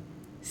formula?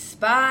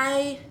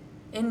 Spy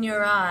in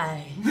your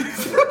eye.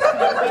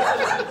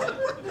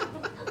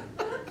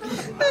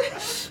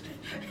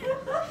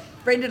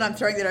 Brendon, I'm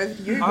throwing that over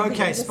to you.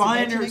 Okay, spy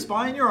in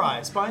your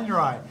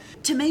eye.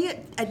 To me,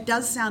 it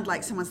does sound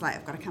like someone's like,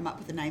 I've got to come up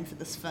with a name for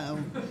this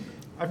film.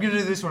 I'm going to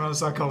do this one on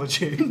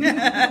psychology.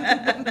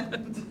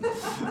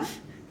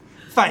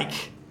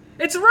 Fake.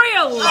 It's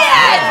real!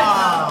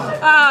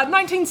 Yes!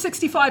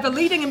 1965, a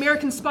leading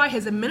American spy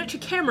has a miniature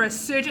camera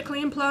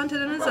surgically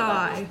implanted in his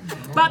eye.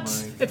 But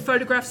it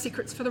photographs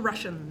secrets for the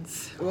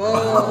Russians.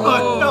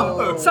 Oh,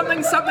 no.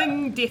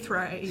 Something death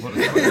ray.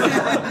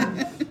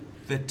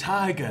 The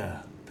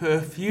tiger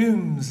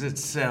perfumes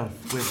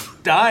itself with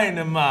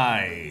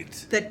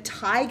dynamite. The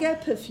tiger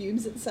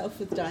perfumes itself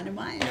with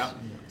dynamite. Yep.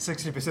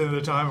 60% of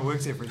the time it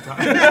works every time.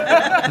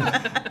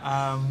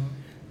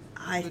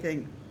 I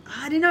think,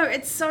 I don't know,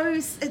 it's so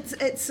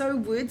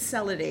word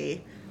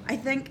salady. I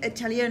think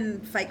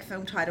Italian fake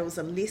film titles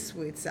are less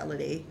word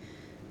salady,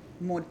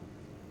 more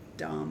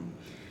dumb.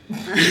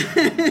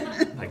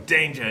 Like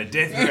Danger,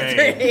 Death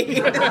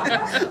Ray.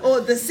 Or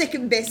the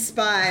second best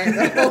spy.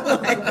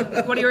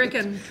 What do you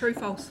reckon? True,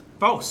 false?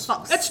 False.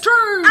 It's true!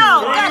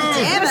 Oh, God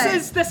damn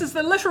it! This is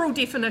the literal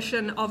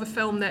definition of a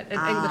film that in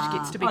English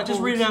gets to be called. Just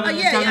read it out Oh,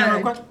 yeah.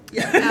 real quick.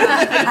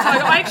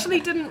 I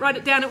actually didn't write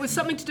it down. It was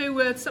something to do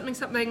with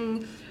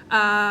something.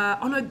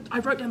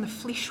 I wrote down the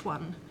flesh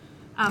one.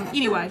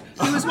 Anyway,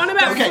 there was one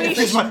about Okay,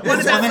 flesh. one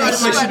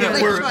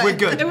we're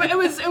good.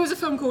 It was a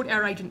film called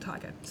Our Agent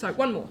Tiger. So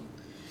one more.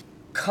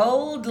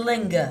 Cold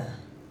linger.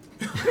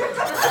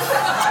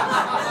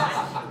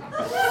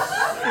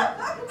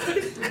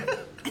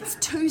 It's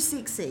too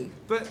sexy.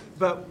 But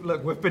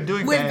look, we've been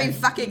doing We've bad. been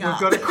fucking up.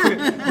 We've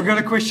got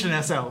to question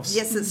ourselves.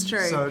 Yes, it's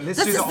true. So let's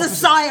this do is the the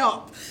opposite.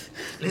 psyop.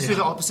 Let's do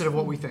the opposite of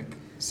what we think.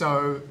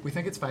 So we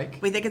think it's fake.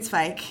 We think it's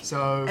fake.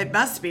 So It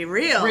must be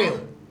real.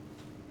 real.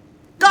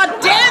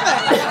 God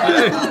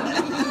damn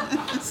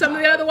it! Some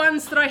of the other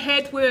ones that I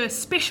had were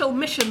Special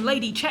Mission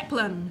Lady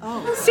Chaplain,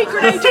 Oh.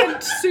 Secret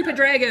Agent Super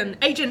Dragon,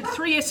 Agent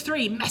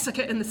 3S3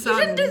 Massacre in the Sun.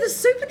 You didn't do the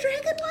Super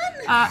Dragon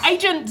one?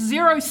 Agent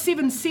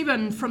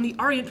 077 from the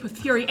Orient with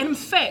Fury. And in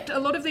fact, a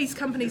lot of these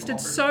companies did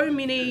so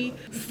many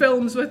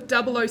films with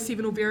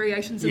 007 or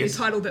variations of Yes. the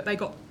title that they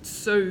got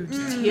sued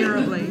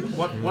terribly.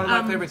 One of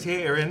my favourites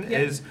here, Erin,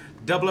 is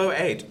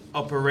 008,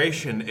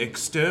 Operation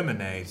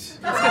Exterminate.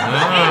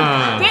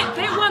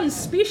 That one's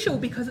special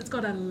because it's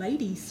got a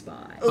lady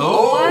spy. Hey,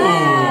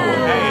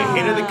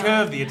 ahead of the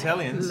curve, the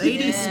Italians.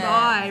 Lady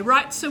spy.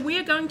 Right, so we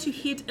are going to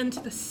head into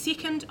the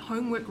second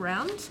homework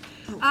round.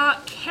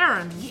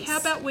 Karen, how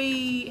about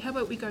we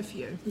go for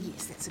you?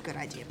 Yes, that's a good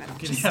idea, but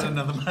Getting out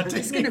another I'm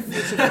martini. just going to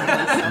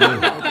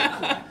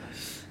myself.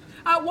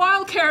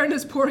 While Karen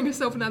is pouring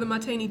herself another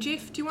martini,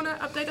 Jeff, do you want to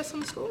update us on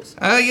the scores?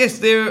 Yes,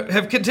 there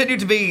have continued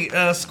to be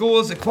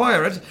scores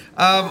acquired.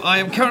 I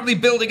am currently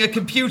building a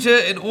computer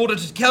in order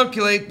to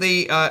calculate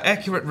the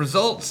accurate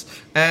results,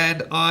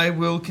 and I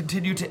will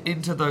continue to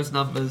enter those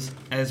numbers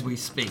as we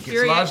speak. Very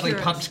it's largely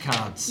accurate. punch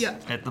cards Yeah.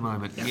 at the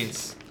moment,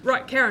 yes.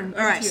 Right, Karen, All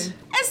over right. to you.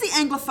 As the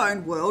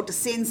Anglophone world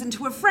descends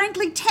into a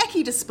frankly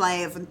tacky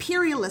display of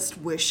imperialist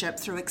worship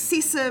through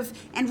excessive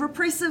and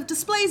repressive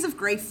displays of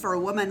grief for a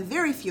woman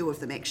very few of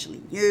them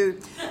actually knew,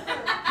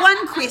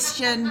 one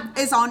question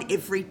is on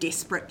every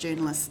desperate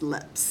journalist's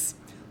lips.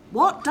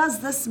 What does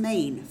this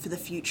mean for the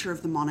future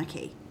of the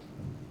monarchy?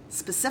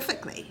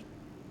 Specifically,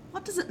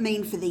 what does it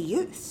mean for the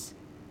youth?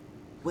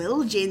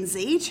 Will Gen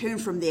Z turn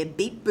from their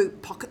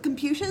beep-boop pocket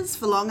computers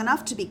for long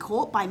enough to be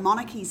caught by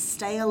monarchy's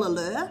stale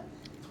allure?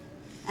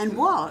 And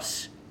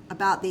what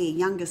about their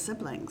younger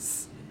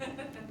siblings?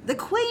 The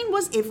Queen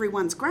was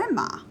everyone's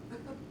grandma,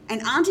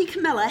 and Auntie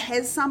Camilla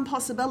has some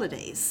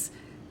possibilities,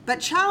 but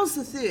Charles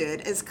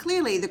III is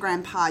clearly the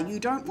grandpa you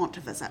don't want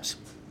to visit,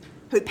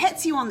 who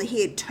pats you on the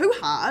head too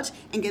hard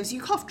and gives you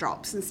cough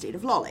drops instead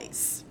of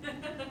lollies.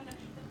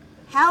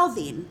 How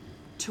then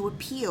to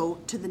appeal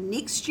to the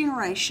next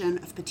generation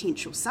of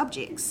potential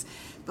subjects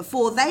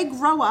before they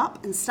grow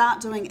up and start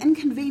doing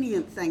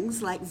inconvenient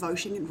things like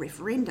voting in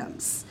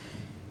referendums?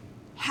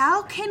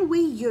 How can we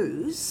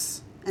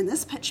use, in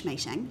this pitch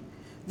meeting,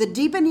 the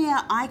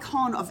debonair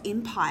icon of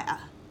empire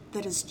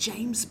that is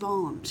James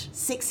Bond,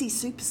 sexy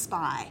super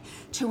spy,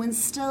 to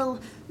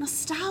instill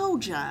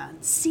nostalgia,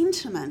 and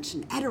sentiment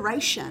and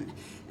adoration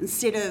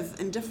instead of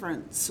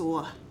indifference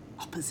or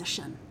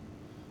opposition?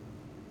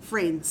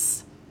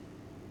 Friends,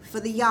 for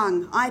the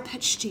young, I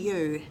pitch to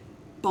you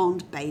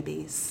Bond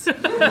babies.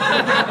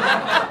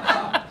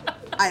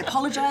 I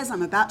apologise,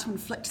 I'm about to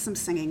inflict some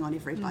singing on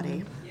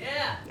everybody.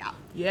 Yeah. Yeah.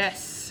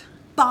 Yes.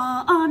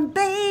 Born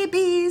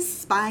babies,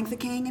 spying for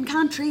king and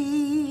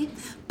country.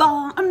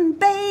 Born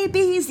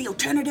babies, the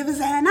alternative is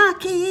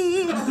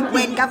anarchy.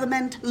 When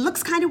government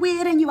looks kind of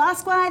weird and you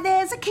ask why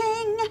there's a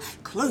king,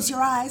 close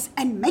your eyes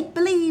and make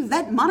believe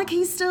that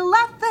monarchy's still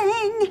a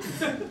thing.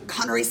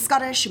 Connery's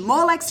Scottish,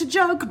 more likes to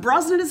joke.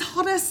 Brosnan is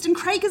hottest and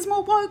Craig is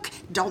more woke.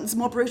 Dalton's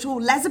more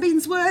brutal,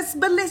 Lazabine's worse.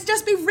 But let's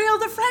just be real,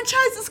 the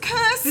franchise is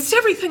cursed. Is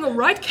everything all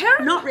right,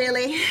 Karen? Not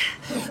really.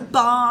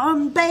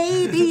 Born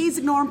babies,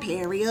 ignore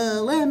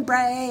imperial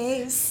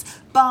embrace.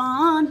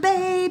 Born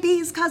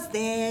babies, 'cause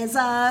there's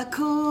a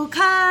cool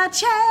car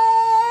chase.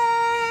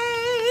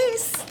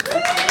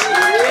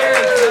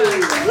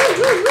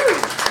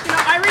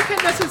 I reckon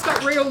this has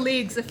got real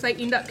legs if they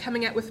end up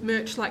coming out with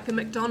merch like the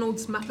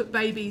McDonald's Muppet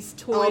Babies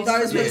toys. Oh,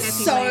 those from were the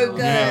Happy so Meal.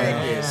 good.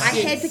 Yes. I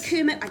had the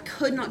Kermit. I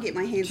could not get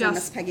my hands on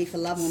Miss Just- Piggy for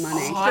love or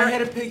money. Oh, I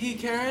had a piggy,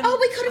 Karen. Oh,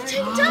 we could have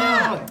teamed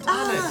up.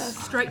 Darn it.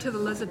 Straight to the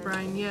lizard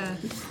brain, yeah.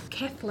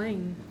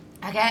 Kathleen.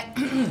 Okay.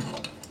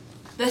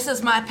 This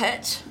is my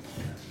pitch.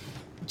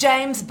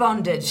 James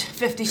Bondage,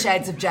 50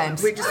 Shades of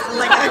James. We're just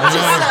like a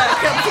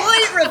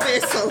complete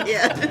reversal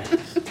here.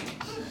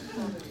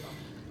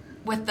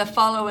 With the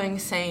following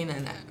scene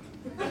in it.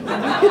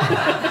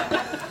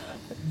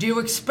 Do you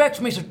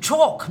expect me to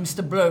talk,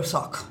 Mr.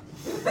 Blowsock?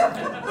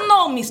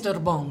 No, Mr.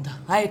 Bond.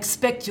 I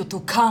expect you to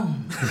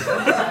come.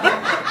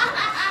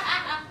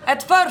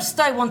 At first,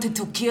 I wanted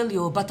to kill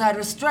you, but I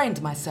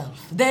restrained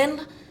myself.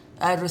 Then,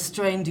 I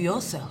restrained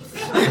yourself.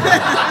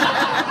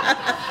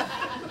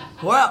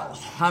 Well,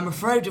 I'm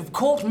afraid you've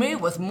caught me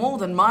with more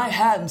than my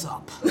hands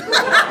up.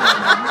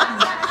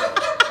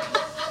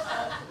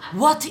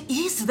 What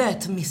is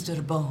that,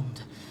 Mr.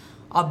 Bond?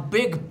 A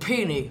big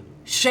peenie,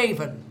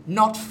 shaven,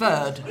 not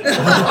furred.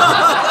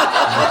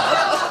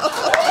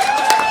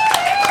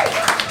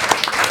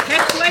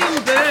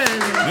 Kathleen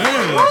Burns.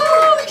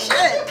 Oh,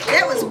 shit.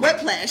 That was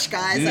whiplash,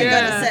 guys, I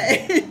gotta say.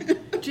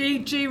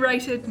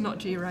 G-rated, not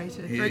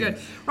G-rated. Very good.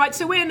 Right,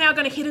 so we're now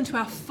going to head into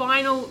our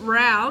final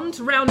round.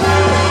 Round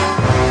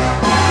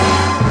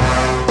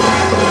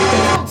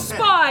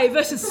Spy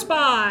versus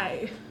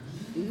Spy.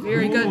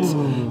 Very good.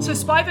 So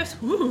Spy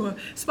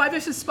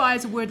versus Spy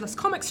is a wordless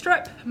comic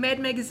strip, Mad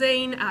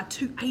Magazine,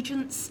 two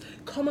agents,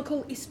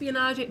 comical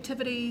espionage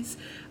activities.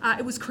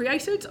 It was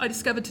created, I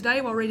discovered today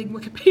while reading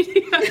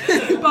Wikipedia,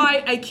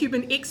 by a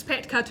Cuban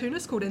expat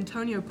cartoonist called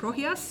Antonio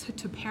Prohias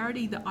to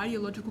parody the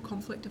ideological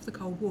conflict of the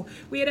Cold War.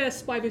 We had a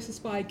Spy versus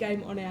Spy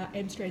game on our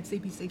Amstrad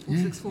CPC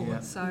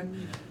 464, so...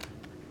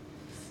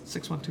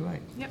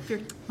 6128.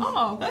 Yep.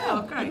 Oh,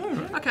 wow, great.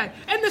 Okay,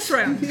 and this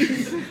round,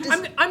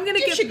 I'm going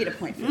to You give... should get a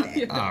point for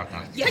that. Oh,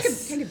 no.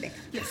 Yes. Take it back.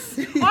 Yes.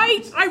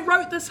 I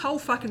wrote this whole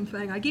fucking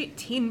thing. I get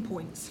 10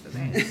 points for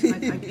that, I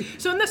think.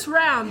 So in this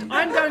round,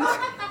 I'm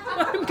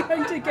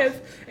going to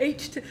give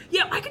each to...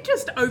 Yeah, I could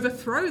just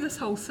overthrow this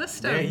whole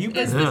system. Yeah, you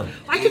As could. this-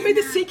 I could be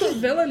the secret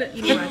villain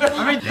anyway.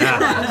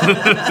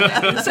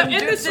 So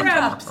in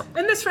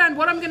this round,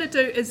 what I'm going to do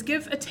is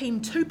give a team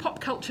 2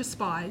 pop culture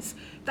spies.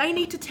 They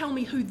need to tell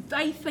me who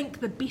they think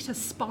the better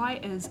spy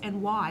is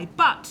and why.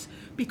 But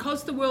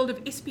because the world of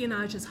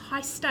espionage is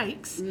high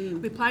stakes,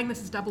 we're playing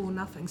this as double or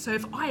nothing. So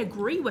if I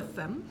agree with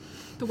them,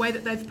 the way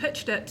that they've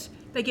pitched it,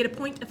 they get a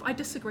point. If I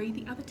disagree,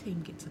 the other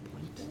team gets a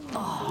point.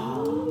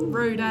 Oh.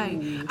 Rude, eh?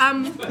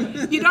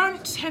 You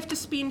don't have to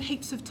spend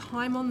heaps of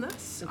time on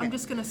this. Okay. I'm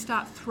just going to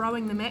start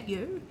throwing them at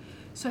you.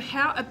 So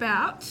how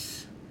about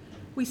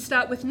we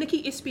start with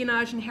Nikki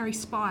Espionage and Harry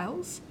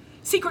Spiles,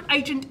 Secret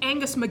Agent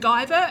Angus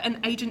MacGyver, an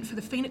agent for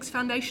the Phoenix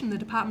Foundation, the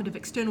Department of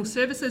External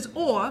Services,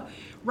 or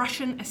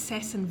Russian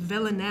assassin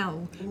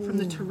Villanelle from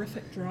the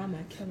terrific drama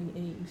Killing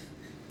Eve.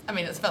 I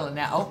mean, it's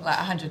Villanelle, like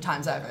 100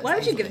 times over. Why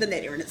would you give them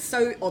that, Erin? It's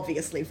so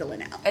obviously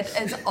Villanelle.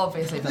 It's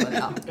obviously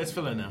Villanelle. It's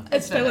Villanelle.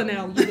 It's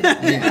Villanelle.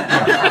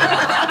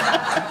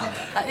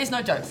 There's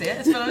no jokes here.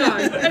 It's No,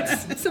 Villanelle.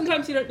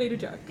 sometimes you don't need a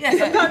joke. Yeah.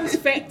 Sometimes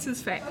facts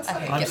is facts.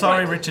 Okay, I'm yeah,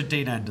 sorry, right. Richard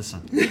Dean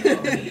Anderson.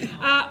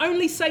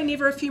 Only say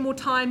never a few more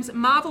times.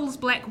 Marvel's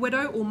Black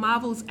Widow or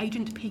Marvel's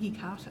Agent Peggy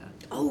Carter?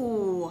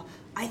 Oh,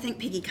 I think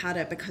Peggy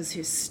Carter, because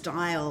her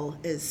style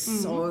is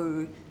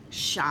so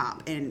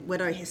sharp, and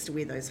Widow has to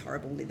wear those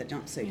horrible leather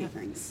jumpsuity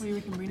things. What do you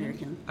reckon,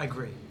 Brendon? I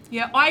agree.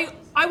 Yeah,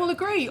 I will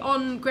agree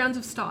on grounds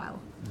of style.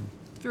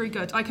 Very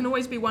good. I can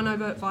always be won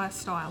over via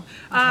style.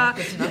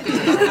 Good to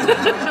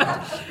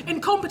know.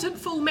 Incompetent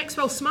fool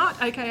Maxwell Smart,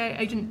 aka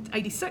Agent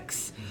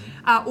 86,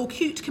 or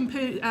cute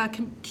computer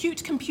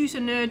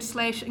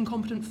nerd /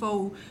 incompetent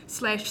fool /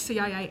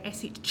 CIA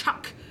asset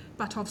Chuck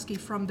Bartowski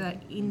from the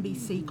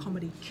NBC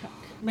comedy Chuck.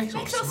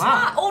 Maxwell Maxwell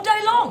Smart. Smart all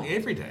day long.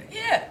 Every day.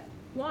 Yeah.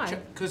 Why?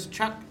 Because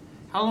Chuck,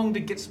 how long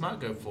did Get Smart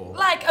go for?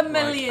 Like a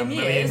million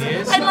years.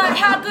 years. And like,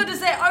 how good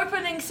is that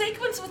opening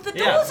sequence with the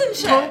doors and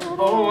shit?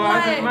 Oh, I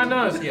Like- hit my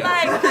nose, yeah.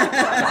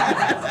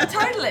 Like,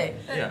 totally.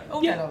 Yeah.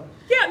 All day long.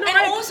 Yeah, no, And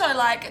I- also,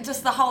 like,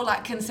 just the whole,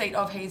 like, conceit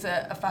of he's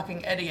a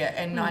fucking idiot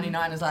and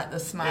 99 is, like, the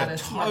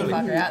smartest totally.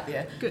 motherfucker out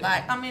there. Good.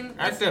 Like, I mean...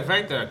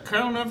 Activate the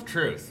cone of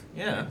truth.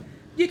 Yeah.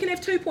 You can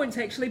have 2 points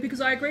actually,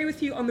 because I agree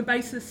with you on the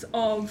basis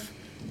of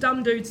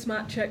Dumb Dude,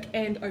 Smart Chick,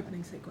 and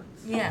opening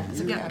sequence. Yeah, it's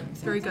a good Yeah, opening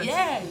very good.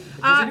 Yeah.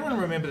 Does anyone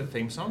remember the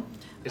theme song?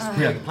 It's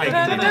playing.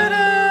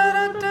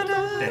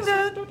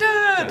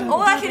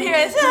 All I can hear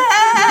is I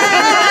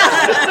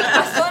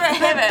sort of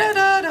have it.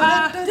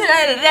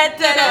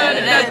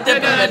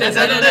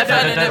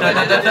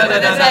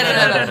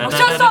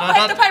 Stop, I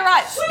have to pay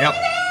rights. Yep.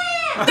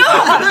 No,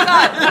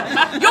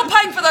 God. You're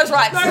paying for those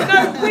rights.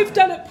 No, we've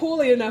done it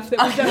poorly enough that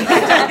we've done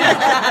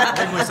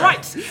it.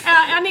 Right,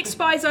 our next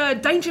spies are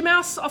Danger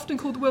Mouse, often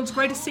called the world's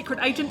greatest secret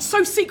agent,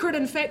 so secret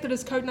in fact that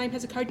his codename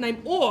has a codename,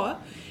 or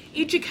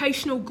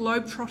educational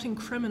globe-trotting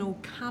criminal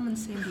Carmen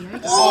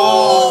Sandiego.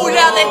 Oh,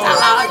 now that's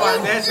a hard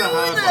one. That's a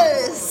hard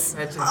one.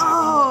 That's a hard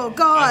Oh, one.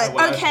 God.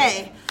 Otherwise-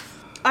 Okay.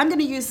 I'm going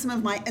to use some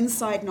of my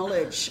inside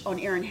knowledge on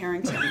Erin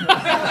Harrington,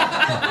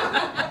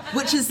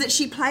 which is that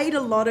she played a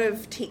lot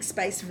of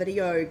text-based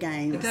video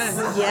games.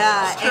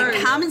 Yeah, true.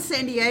 and Carmen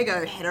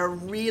Sandiego had a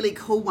really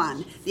cool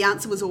one. The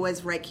answer was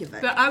always Reykjavik.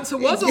 The answer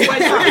was always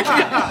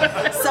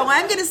right. So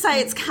I'm going to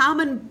say it's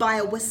Carmen by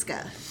a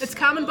whisker. It's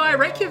Carmen by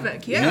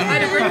Reykjavik, yeah,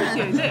 I'd agree with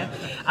you there.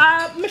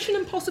 Mission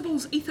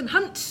Impossible's Ethan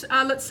Hunt,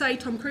 let's say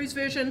Tom Cruise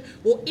version,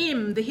 or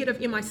M, the head of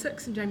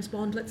MI6 and James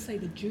Bond, let's say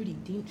the Judi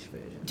Dench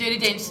version. Judi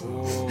Dench.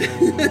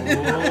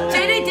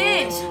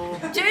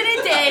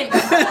 Judi Dench.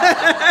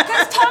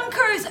 Because Tom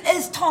Cruise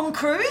is Tom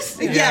Cruise.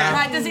 Yeah.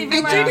 Like, does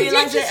everyone Judi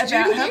realise Dench it is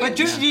about Judi him? But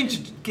Judi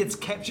Dench gets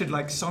captured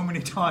like so many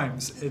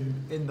times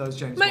in those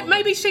James Bond.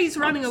 Maybe she's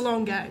running a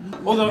long game.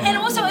 Although, And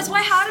also, it's way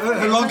harder for Her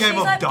her long because game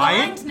she's of like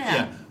dying? blind now.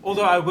 yeah.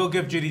 Although I will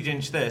give Judi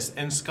Dench this,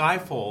 in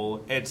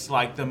Skyfall, it's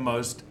like the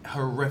most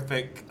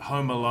horrific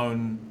Home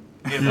Alone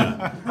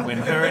ever. When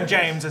her and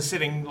James are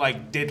setting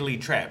like deadly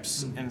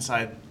traps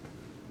inside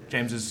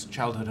James's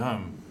childhood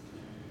home.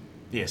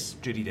 Yes,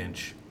 Judi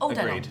Dench. All day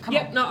long. Agreed. Come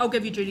Yep, on. no, I'll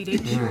give you Judi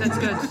Dench. That's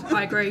good.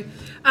 I agree.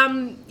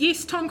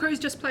 Yes, Tom Cruise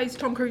just plays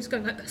Tom Cruise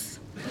going like this.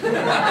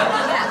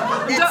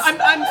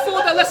 I'm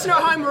for the listener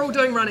at home, we're all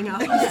doing running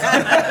up.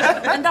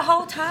 And the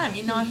whole time,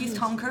 you know, he's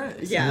Tom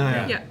Cruise.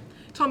 Yeah. Yeah.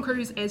 Tom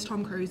Cruise as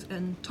Tom Cruise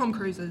in Tom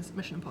Cruise's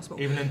Mission Impossible.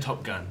 Even in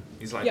Top Gun,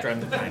 he's like Yeah.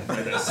 driving the plane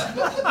like this.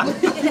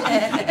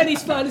 And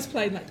he's flying his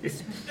plane like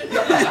this.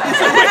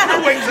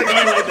 The wings are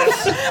going like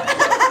this.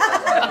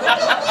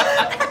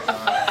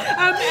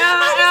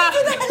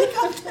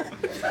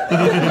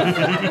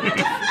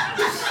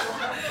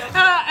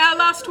 Our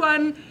last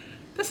one,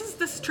 this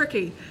is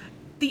tricky.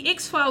 The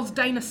X-Files'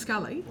 Dana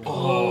Scully,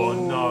 Oh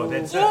no,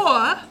 that's it.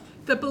 or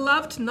the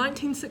beloved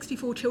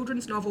 1964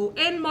 children's novel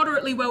and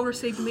moderately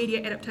well-received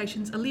media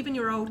adaptations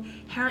 11-year-old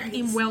Harriet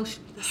M. Welsh,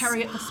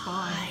 Harriet the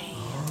Spy.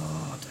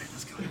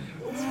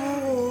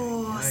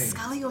 Oh,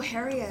 Scully or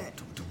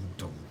Harriet?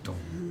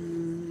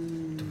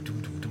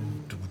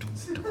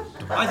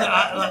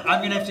 I'm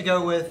going to have to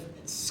go with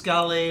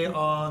Scully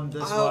on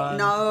this Oh one.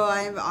 no,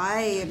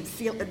 I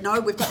feel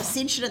no. We've got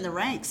dissension in the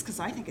ranks because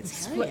I think it's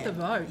Split the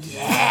Harriet. vote.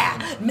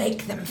 Yeah,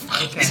 make them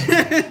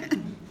fight.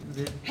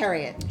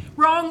 Harriet.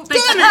 Wrong. They'd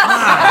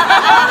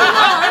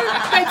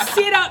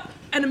set up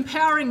an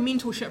empowering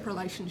mentorship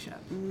relationship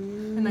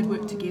and they'd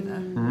work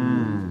together.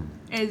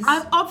 As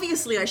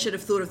Obviously, I should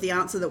have thought of the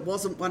answer that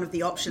wasn't one of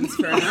the options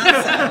for an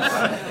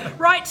answer.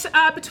 right,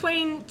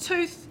 between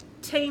two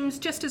teams,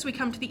 just as we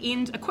come to the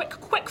end, a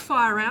quick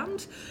fire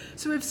round.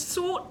 So we've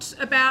thought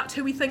about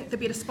who we think the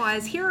better spy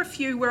is. Here are a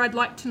few where I'd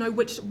like to know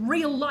which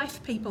real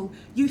life people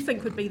you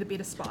think would be the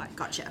better spy.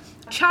 Gotcha.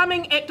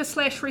 Charming actor /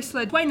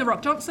 wrestler Dwayne "The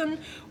Rock" Johnson,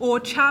 or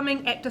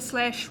charming actor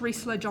 /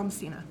 wrestler John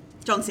Cena.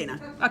 John Cena.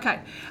 Okay.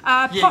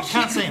 Yeah, you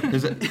can't see him.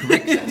 Is it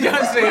correct?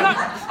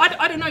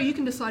 I don't know. You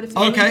can decide if.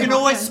 Okay. You can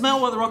always smell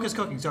what the Rock is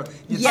cooking, so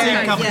you see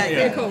Yeah, it coming.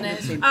 yeah. Cool. No.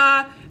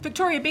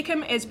 Victoria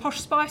Beckham as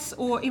Posh Spice,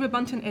 or Emma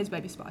Bunton as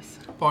Baby Spice.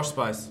 Posh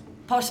Spice.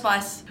 Posh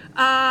Spice.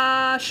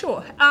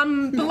 Sure.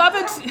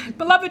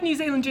 Beloved New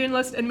Zealand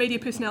journalist and media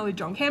personality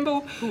John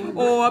Campbell,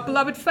 or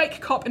beloved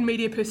fake cop and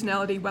media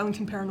personality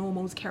Wellington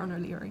Paranormal's Karen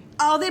O'Leary.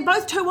 Oh, they're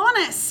both too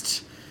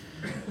honest.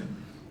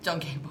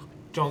 John Campbell.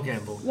 John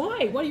Campbell.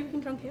 Why? Why do you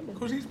reckon John Campbell?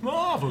 Because he's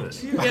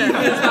marvellous. Yeah,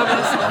 it's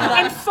marvellous.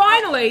 And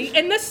finally,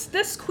 and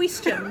this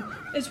question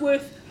is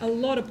worth a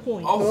lot of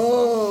points.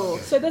 Oh,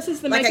 So this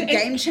is the like a major-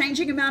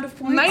 game-changing amount of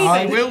points. Maybe.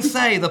 I will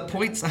say the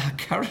points are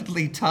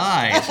currently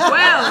tied.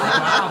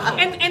 Well,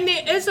 and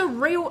there is a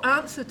real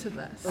answer to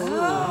this.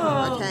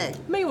 Okay.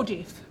 Me or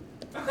Jeff?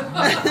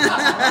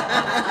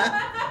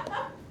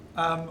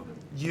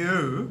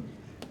 You,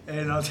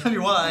 and I'll tell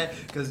you why,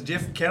 because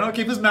Jeff cannot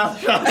keep his mouth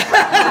shut.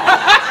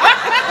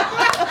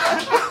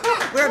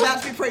 We're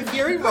about to be pretty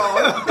very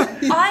wrong.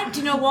 Do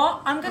you know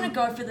what? I'm going to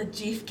go for the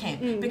Jeff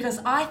camp because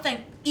I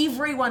think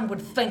everyone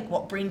would think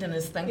what Brendon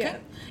is thinking. Yeah.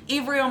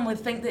 Everyone would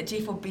think that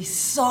Jeff would be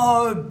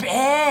so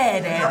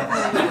bad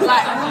at it.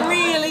 Like,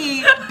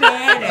 really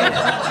bad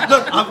at it.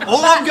 Look,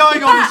 all I'm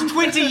going on is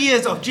 20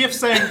 years of Jeff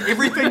saying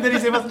everything that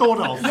he's ever thought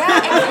of.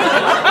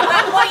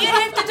 Yeah, and what you'd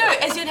have to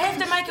do is you'd have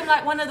to make him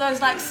like one of those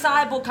like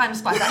cyborg kind of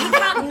spies. Like, he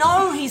can't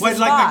know he's Wait, a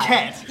like spy. the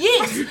cat?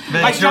 Yes.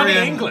 Like Johnny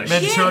English.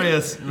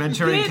 Manchurian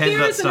There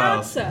candidate is an style.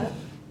 answer,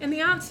 and the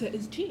answer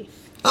is Jeff.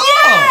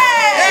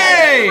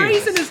 Hey! The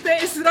reason is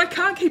that I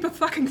can't keep a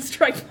fucking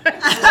straight face.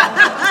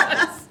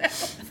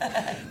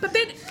 But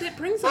that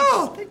brings us.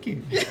 Oh, thank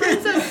you.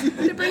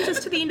 That brings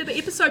us to the end of the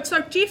episode.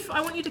 So, Jeff,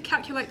 I want you to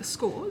calculate the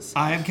scores.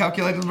 I am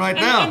calculating right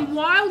now. And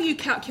while you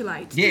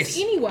calculate, Yes. does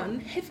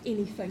anyone have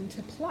anything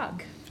to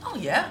plug? Oh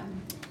yeah.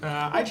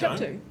 I What you up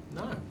don't. to?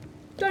 No.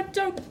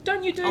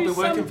 Don't you do I'll be some?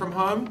 working from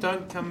home.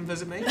 Don't come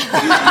visit me.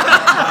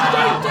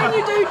 Don't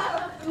you do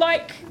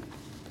like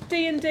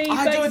D&D?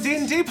 I do a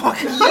D&D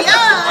podcast.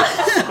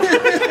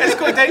 Yeah. It's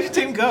called Danger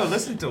Team Go.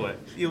 Listen to it.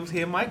 You'll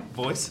hear my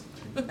voice.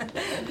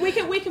 Where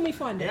can we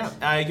find it?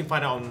 Yeah. You can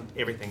find it on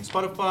everything.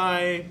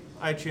 Spotify,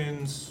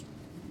 iTunes,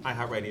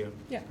 iHeartRadio.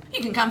 Yeah.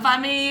 You can come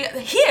find me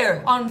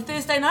here on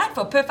Thursday night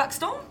for Perfect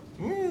Storm,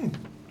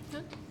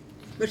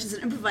 Which is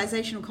an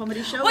improvisational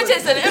comedy show. which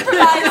is an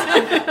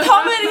improvised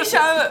comedy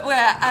show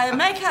where I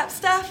make up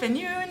stuff and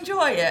you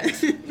enjoy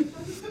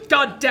it.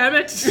 God damn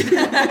it!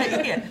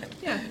 Yeah.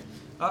 Yeah.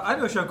 I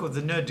do a show called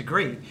The Nerd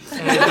Degree.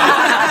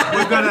 And,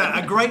 we've got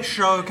a great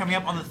show coming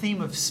up on the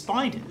theme of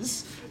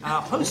spiders,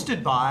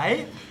 hosted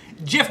by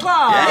Jeff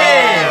Clark.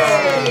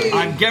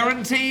 I'm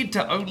guaranteed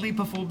to only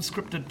perform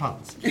scripted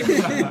parts.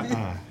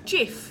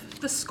 Jeff,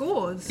 the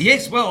scores.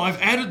 Yes, well, I've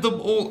added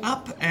them all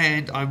up,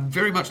 and I'm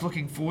very much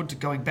looking forward to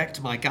going back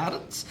to my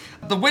gardens.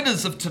 The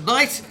winners of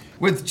tonight,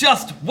 with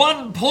just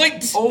 1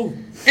 point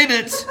in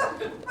it,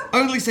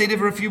 only seen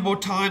ever a few more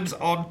times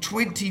on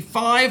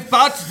 25,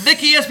 but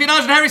Nikki,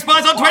 Espionage, and Harry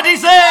Spies on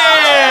 26!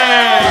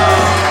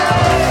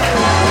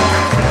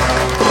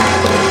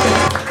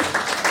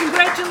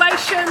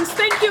 Congratulations.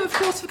 Thank you, of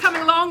course, for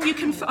coming along. You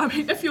can, I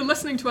mean, if you're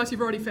listening to us,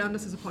 you've already found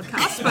us as a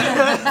podcast.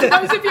 But for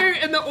those of you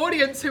in the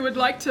audience who would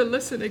like to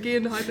listen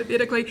again,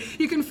 hypothetically,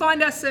 you can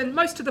find us in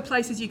most of the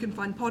places you can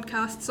find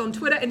podcasts, on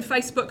Twitter and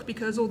Facebook,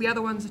 because all the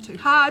other ones are too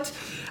hard.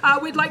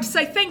 We'd like to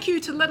say thank you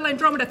to Little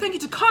Andromeda. Thank you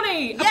to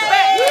Connie. Up the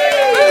back.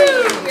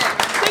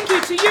 Thank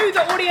you to you,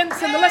 the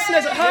audience, and the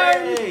listeners at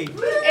home.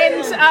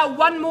 And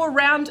one more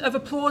round of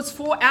applause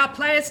for our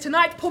players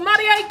tonight. Paul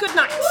Marie, good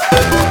night.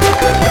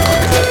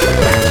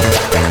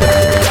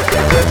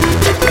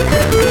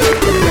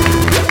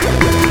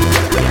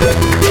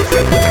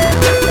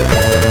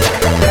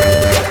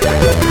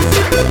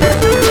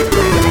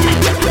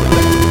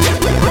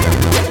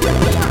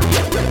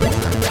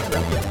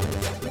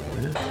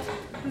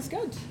 That's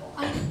good.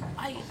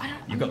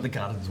 You got the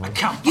gardens one.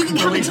 You can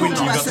come and talk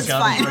to us, it's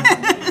fine.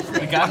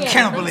 I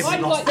cannot believe we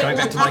lost. Going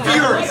back to my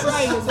gardens.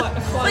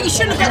 Well, you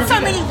shouldn't have got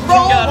so many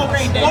roles,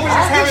 Brendon.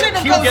 You shouldn't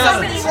have got so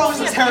many roles.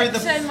 This is Harry the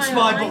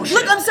Spy bullshit.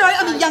 Look, I'm sorry,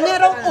 I'm a young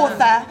adult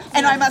author,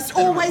 and I must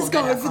always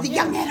go for the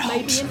young adult.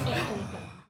 Maybe an